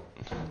about it.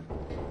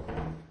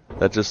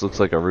 That just looks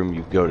like a room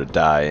you go to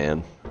die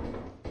in.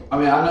 I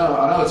mean, I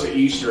know it's an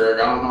Easter egg.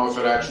 I don't know if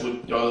it actually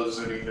does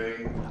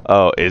anything.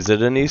 Oh, is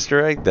it an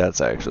Easter egg? That's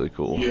actually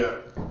cool. Yeah.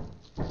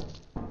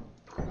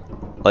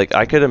 Like,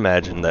 I could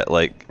imagine that,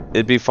 like,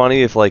 it'd be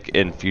funny if, like,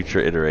 in future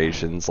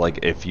iterations, like,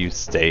 if you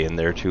stay in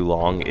there too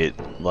long, it,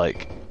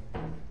 like...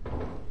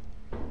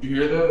 You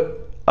hear that?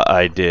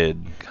 I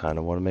did. Kind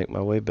of want to make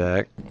my way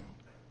back.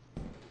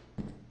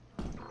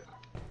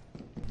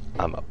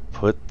 I'm gonna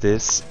put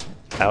this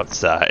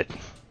outside.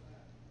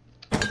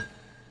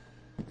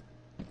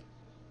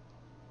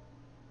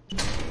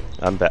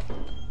 I'm back.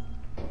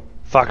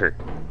 Fucker.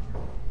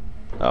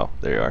 Oh,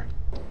 there you are.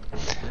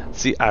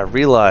 See, I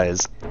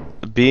realize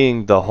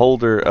being the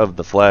holder of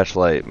the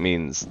flashlight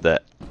means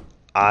that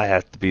I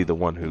have to be the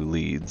one who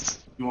leads.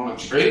 You want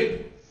to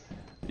trade?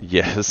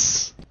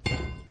 Yes.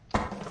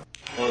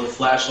 Well, the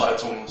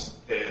flashlight's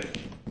almost dead.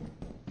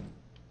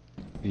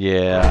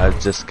 Yeah,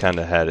 I've just kind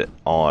of had it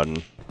on.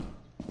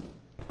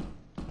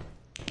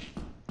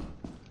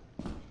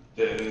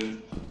 Dead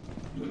end.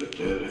 With a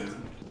dead end.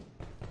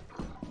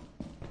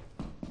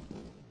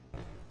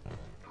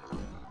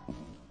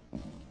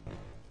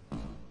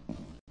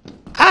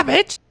 Hi,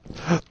 bitch!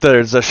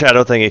 There's a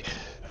shadow thingy.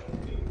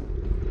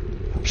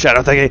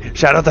 Shadow thingy!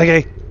 Shadow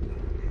thingy!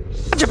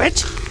 Gotcha,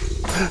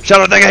 bitch!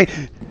 Shadow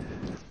thingy!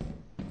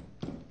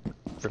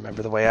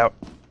 Remember the way out.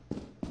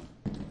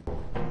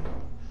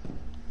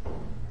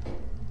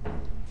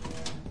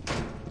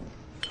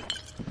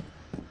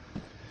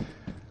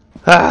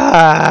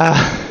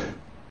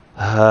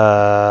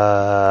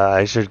 I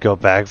I should go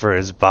back for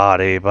his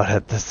body, but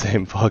at the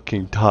same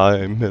fucking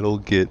time, it'll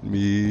get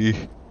me.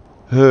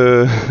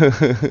 Let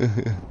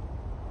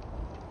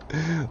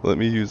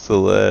me use the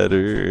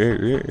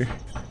ladder.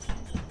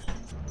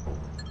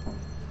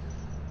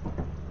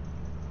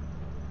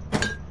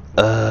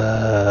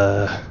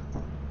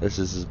 This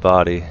is his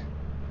body.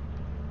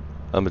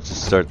 I'm gonna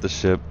just start the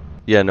ship.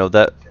 Yeah, no,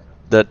 that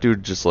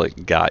dude just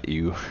like got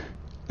you.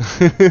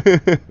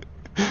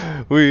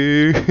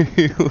 We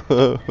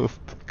love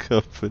the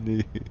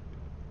company.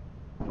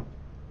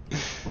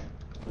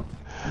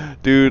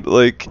 Dude,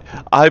 like,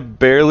 I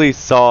barely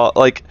saw,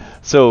 like,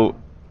 so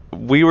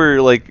we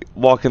were like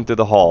walking through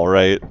the hall,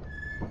 right?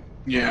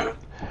 Yeah.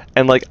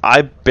 And like,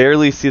 I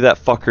barely see that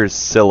fucker's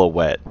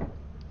silhouette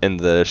in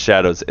the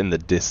shadows in the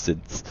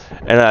distance.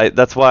 And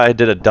that's why I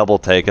did a double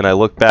take, and I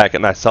looked back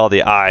and I saw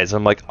the eyes.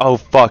 I'm like, oh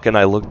fuck, and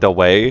I looked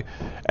away,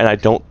 and I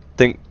don't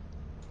think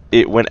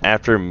it went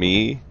after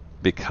me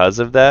because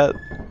of that.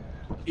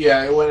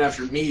 Yeah, it went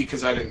after me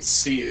because I didn't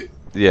see it.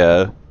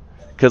 Yeah.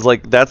 Because,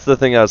 like, that's the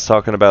thing I was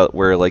talking about,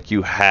 where, like,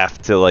 you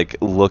have to, like,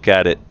 look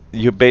at it.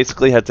 You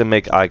basically have to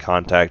make eye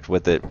contact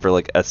with it for,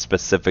 like, a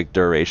specific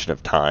duration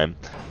of time.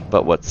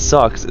 But what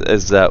sucks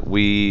is that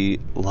we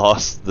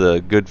lost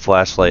the good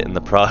flashlight in the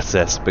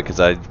process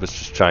because I was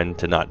just trying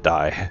to not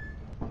die.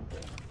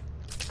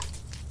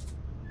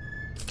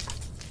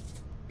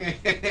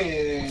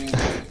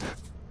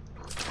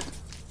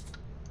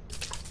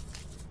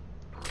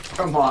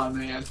 Come on,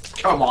 man.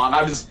 Come on.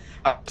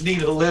 I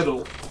need a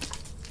little.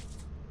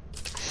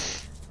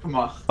 Come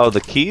on. Oh,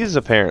 the keys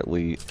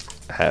apparently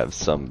have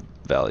some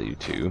value,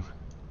 too.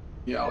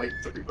 Yeah, like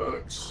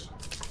 $30.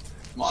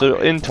 Come on, So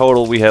man. in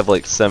total, we have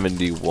like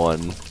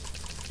 71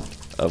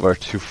 of our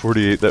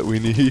 248 that we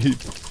need.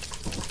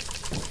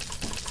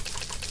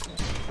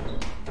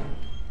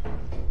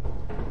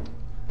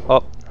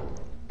 Oh,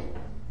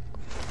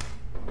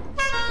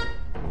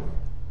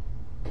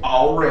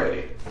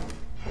 Already.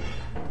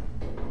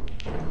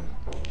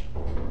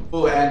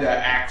 Oh, and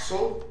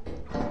Axel.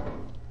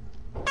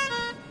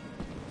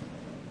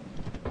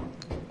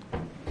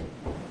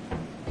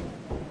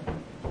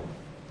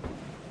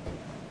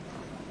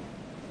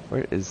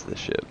 where is the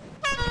ship?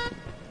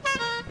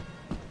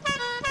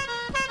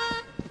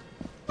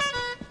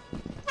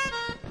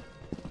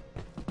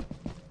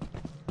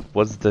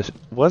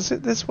 Was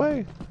it this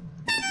way?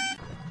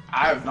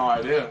 I have no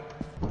idea.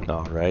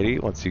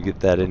 Alrighty, once you get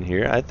that in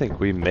here, I think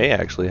we may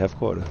actually have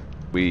quota.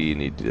 We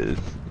need to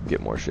get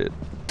more shit.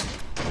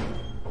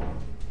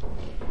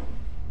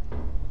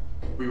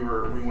 We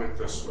went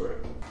this way.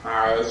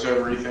 Alright, that's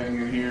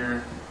everything in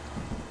here.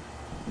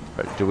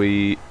 Right, do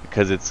we,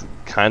 because it's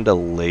kind of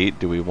late,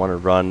 do we want to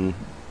run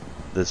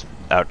this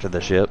out to the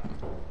ship?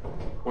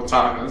 What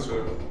time is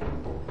it?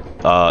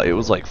 It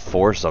was like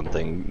 4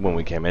 something when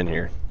we came in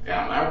here.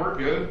 Yeah, man, we're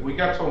good. We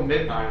got till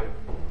midnight.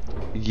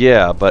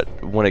 Yeah,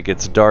 but when it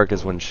gets dark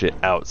is when shit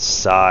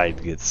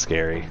outside gets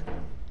scary.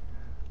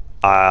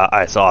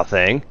 I saw a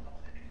thing.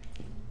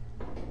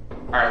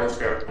 Alright, let's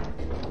go.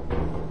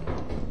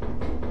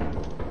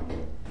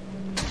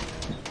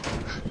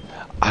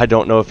 I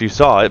don't know if you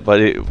saw it, but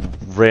it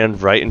ran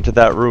right into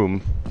that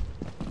room.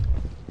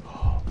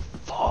 Oh,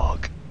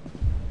 fuck.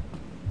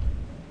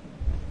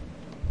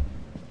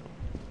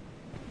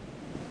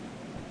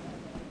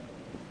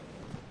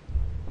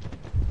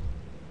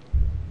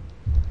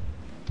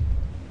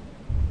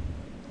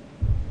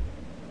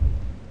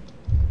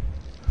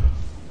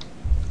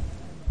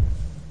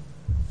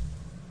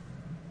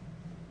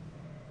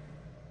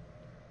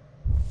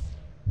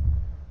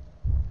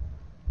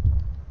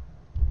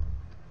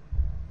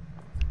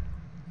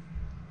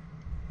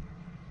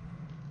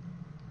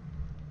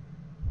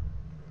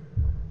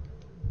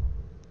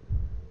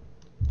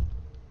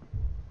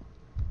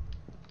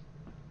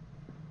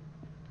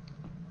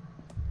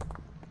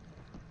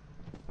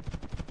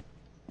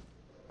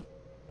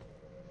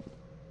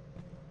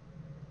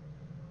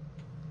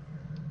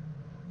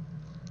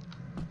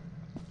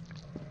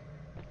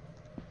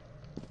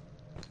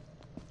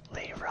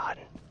 Lee, run.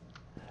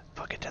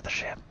 Book it to the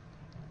ship.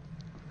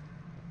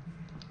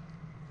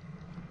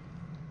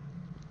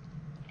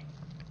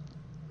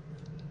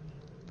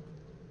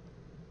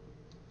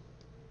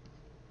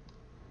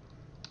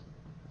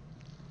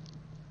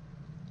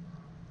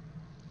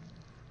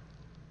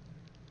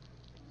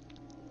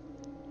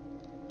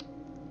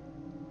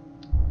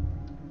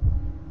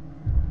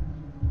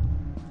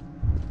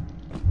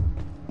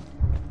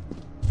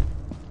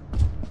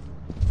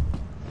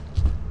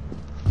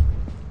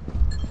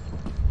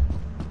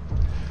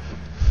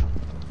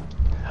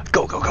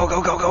 Go, go, go,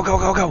 go, go, go, go,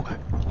 go, go!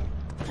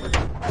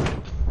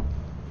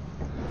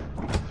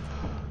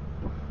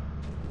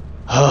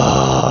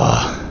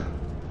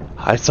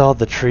 I saw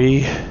the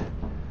tree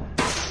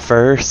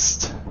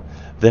first,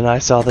 then I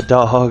saw the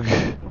dog.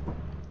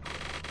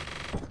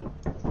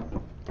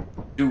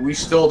 Dude, we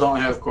still don't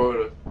have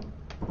quota.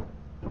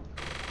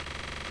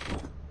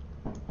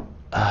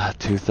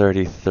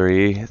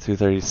 233,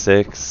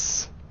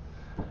 236.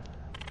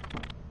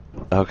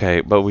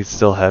 Okay, but we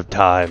still have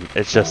time.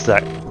 It's just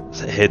that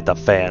hit the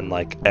fan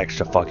like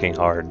extra fucking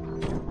hard.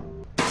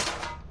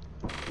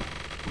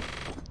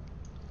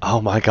 Oh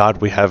my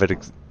god, we have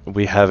it.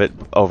 We have it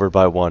over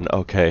by 1.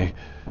 Okay,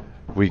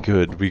 we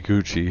good. We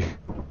Gucci.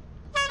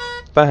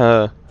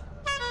 Bah,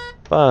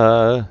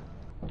 bah,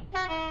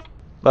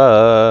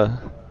 bah.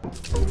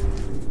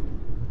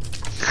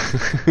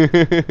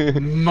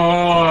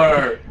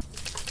 More.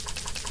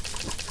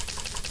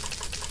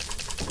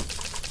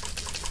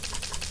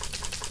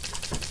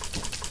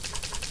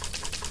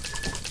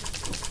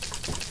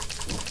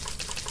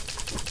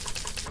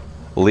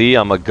 Lee,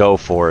 I'ma go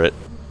for it.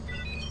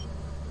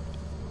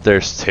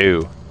 There's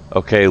 2.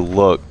 Okay,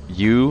 look,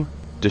 you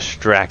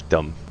distract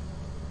them.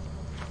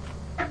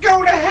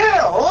 Go to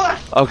hell!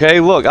 Okay,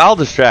 look, I'll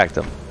distract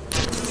them.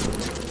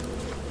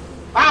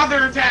 Ah,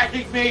 they're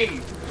attacking me!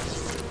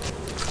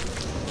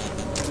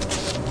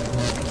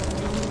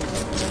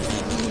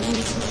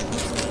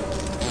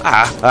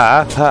 Ah,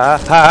 ah,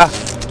 ah,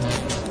 ah.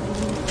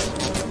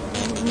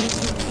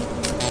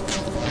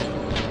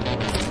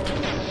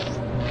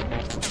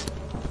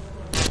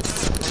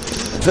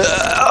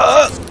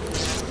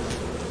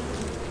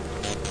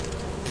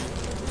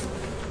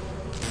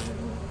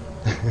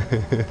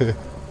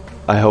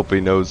 I hope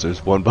he knows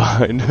there's one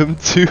behind him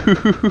too.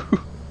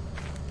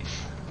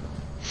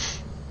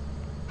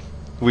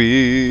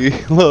 We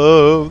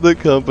love the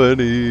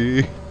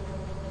company.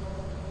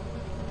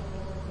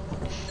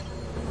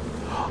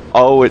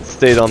 Oh, it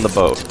stayed on the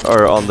boat,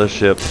 or on the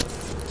ship.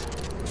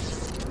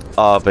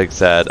 Aw, big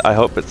sad. I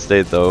hope it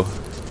stayed though.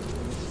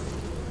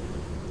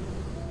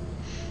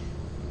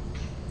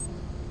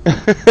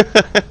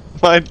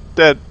 My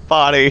dead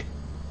body.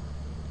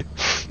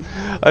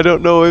 I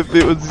don't know if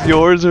it was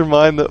yours or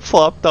mine that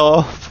flopped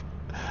off.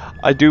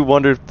 I do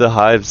wonder if the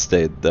hive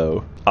stayed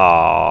though.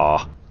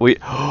 Ah, we.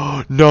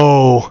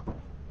 No.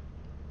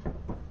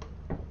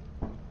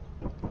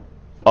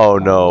 Oh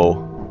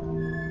no.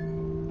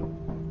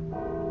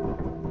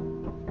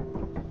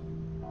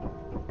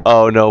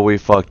 Oh no, we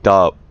fucked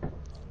up.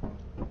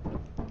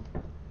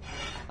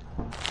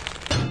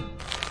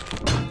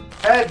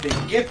 Had to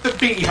get the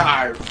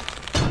beehive.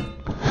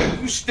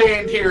 You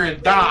stand here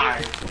and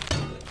die.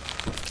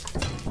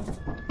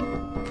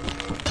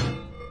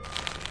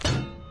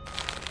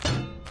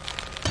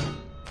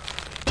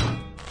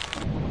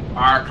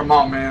 Alright, come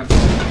on, man. We're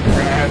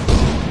gonna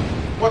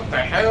have... What the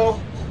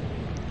hell?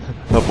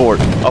 Abort,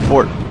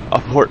 abort,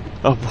 abort,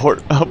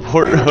 abort,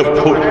 abort, We don't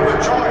abort. have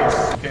a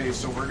choice. Okay,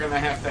 so we're gonna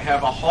have to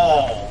have a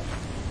haul.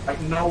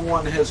 Like no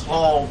one has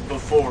hauled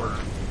before.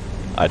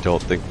 I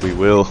don't think we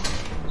will.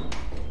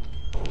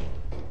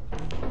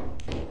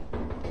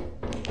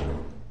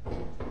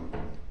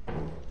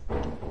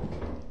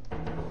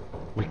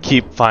 We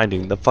keep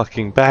finding the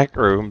fucking back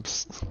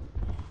rooms.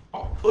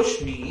 Oh,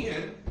 push me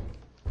in.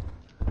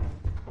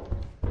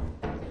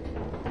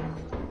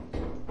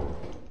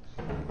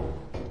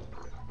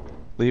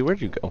 Lee,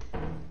 where'd you go?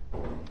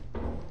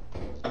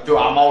 Dude,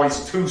 I'm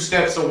always 2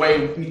 steps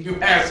away when you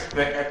ask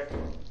that.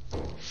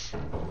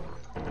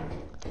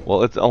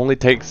 Well, it only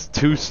takes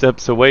 2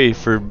 steps away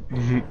for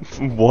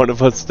one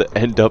of us to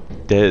end up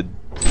dead.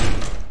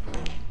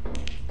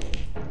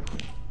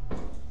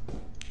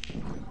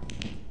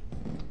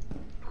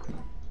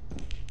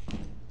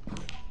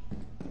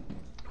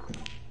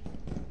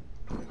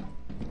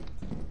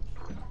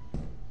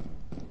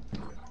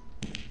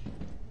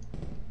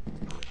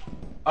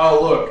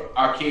 Oh, look,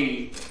 a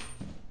key.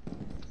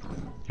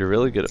 You're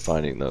really good at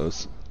finding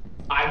those.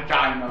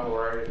 I know,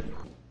 right?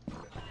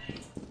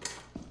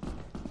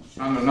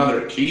 Found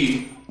another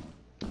key.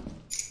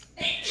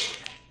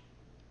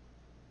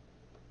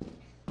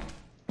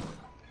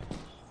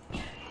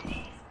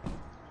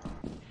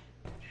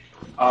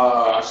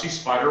 I see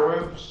spider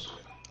webs.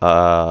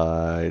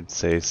 I'd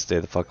say stay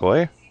the fuck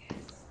away.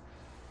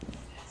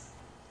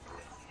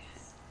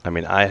 I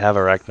mean, I have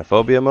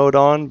arachnophobia mode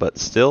on, but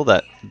still,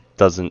 that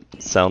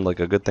doesn't sound like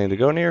a good thing to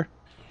go near.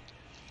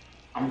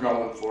 I'm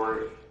going for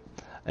it.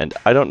 And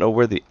I don't know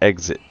where the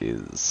exit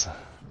is.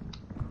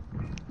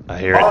 I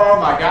hear it. Oh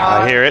my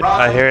god. I hear it.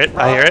 Run, I hear it. Run,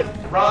 I hear it.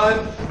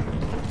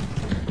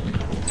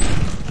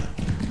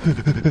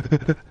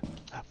 Run.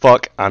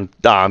 Fuck, I'm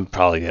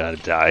probably gonna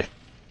die.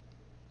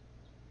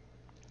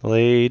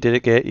 Lee, did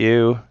it get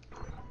you?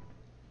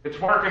 It's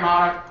working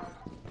on it.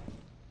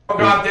 Oh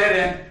god, dead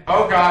end.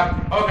 Oh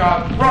god. Oh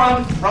god.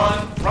 Run,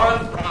 run,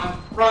 run, run,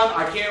 run.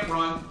 I can't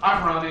run.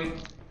 I'm running.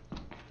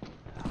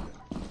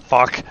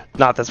 Fuck,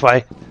 not this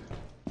way.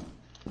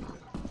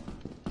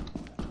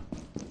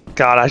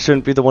 God, I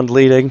shouldn't be the one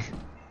leading.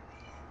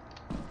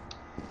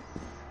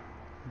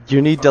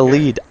 You need to Okay.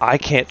 lead. I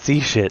can't see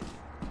shit.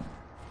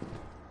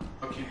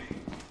 Okay.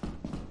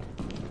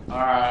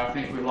 Alright, I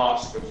think we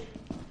lost it.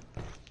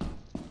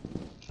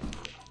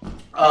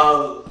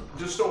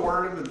 Just a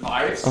word of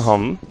advice.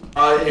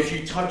 If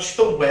you touch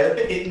the web,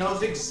 it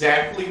knows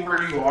exactly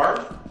where you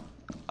are.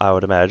 I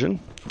would imagine.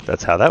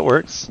 That's how that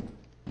works.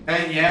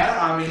 And yeah,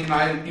 I mean,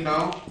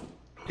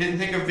 didn't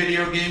think a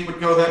video game would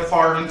go that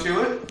far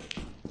into it.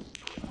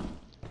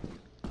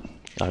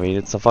 I mean,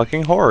 it's a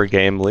fucking horror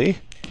game, Lee.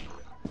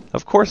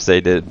 Of course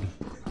they did.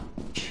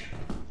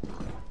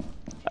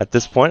 At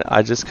this point,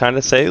 I just kind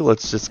of say,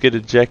 let's just get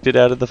ejected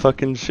out of the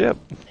fucking ship.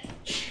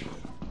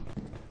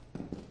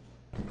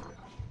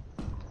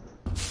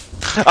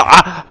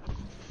 Ah!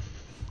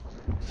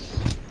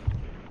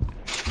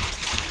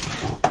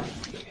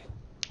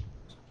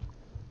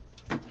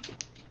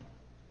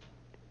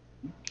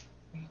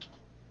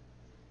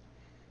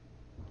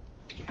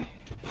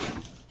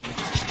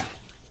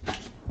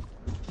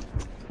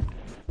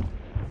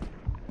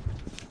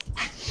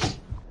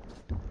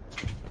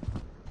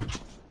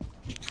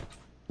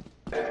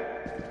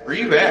 Where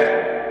you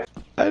at?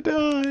 I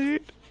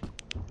died.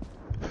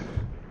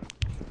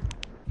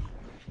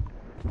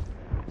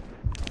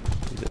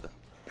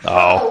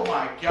 Oh Oh.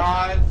 my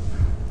god.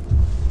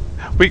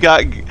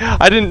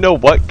 I didn't know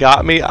what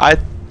got me.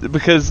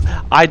 Because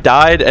I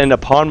died, and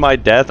upon my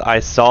death I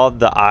saw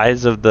the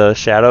eyes of the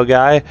shadow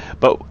guy,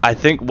 but I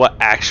think what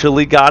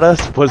actually got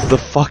us was the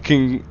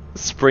fucking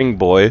spring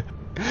boy.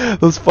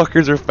 Those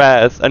fuckers are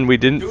fast, and we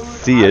didn't Dude,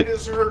 see I it.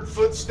 just heard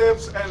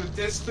footsteps at a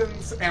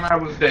distance and I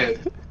was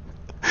dead.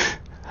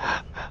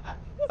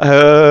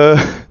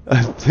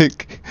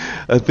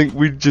 I think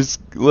we just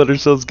let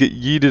ourselves get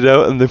yeeted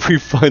out, and then we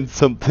find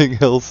something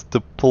else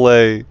to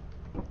play.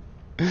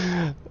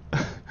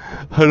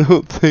 I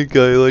don't think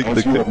I like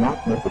As you the. have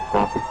not met the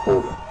profit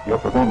quota, your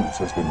performance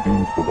has been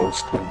deemed below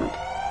standard.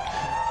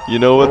 You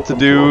know what to Welcome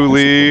do, our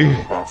Lee.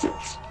 disciplinary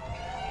process.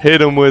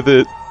 Hit him with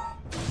it.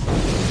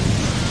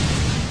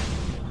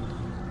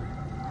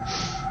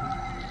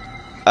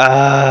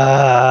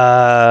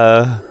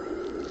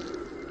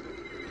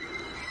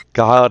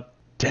 God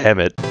damn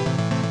it.